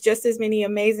 with just as many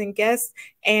amazing guests.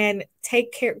 And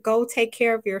take care. Go take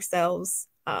care of yourselves.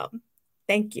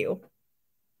 Thank you.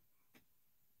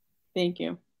 Thank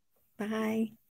you. Bye.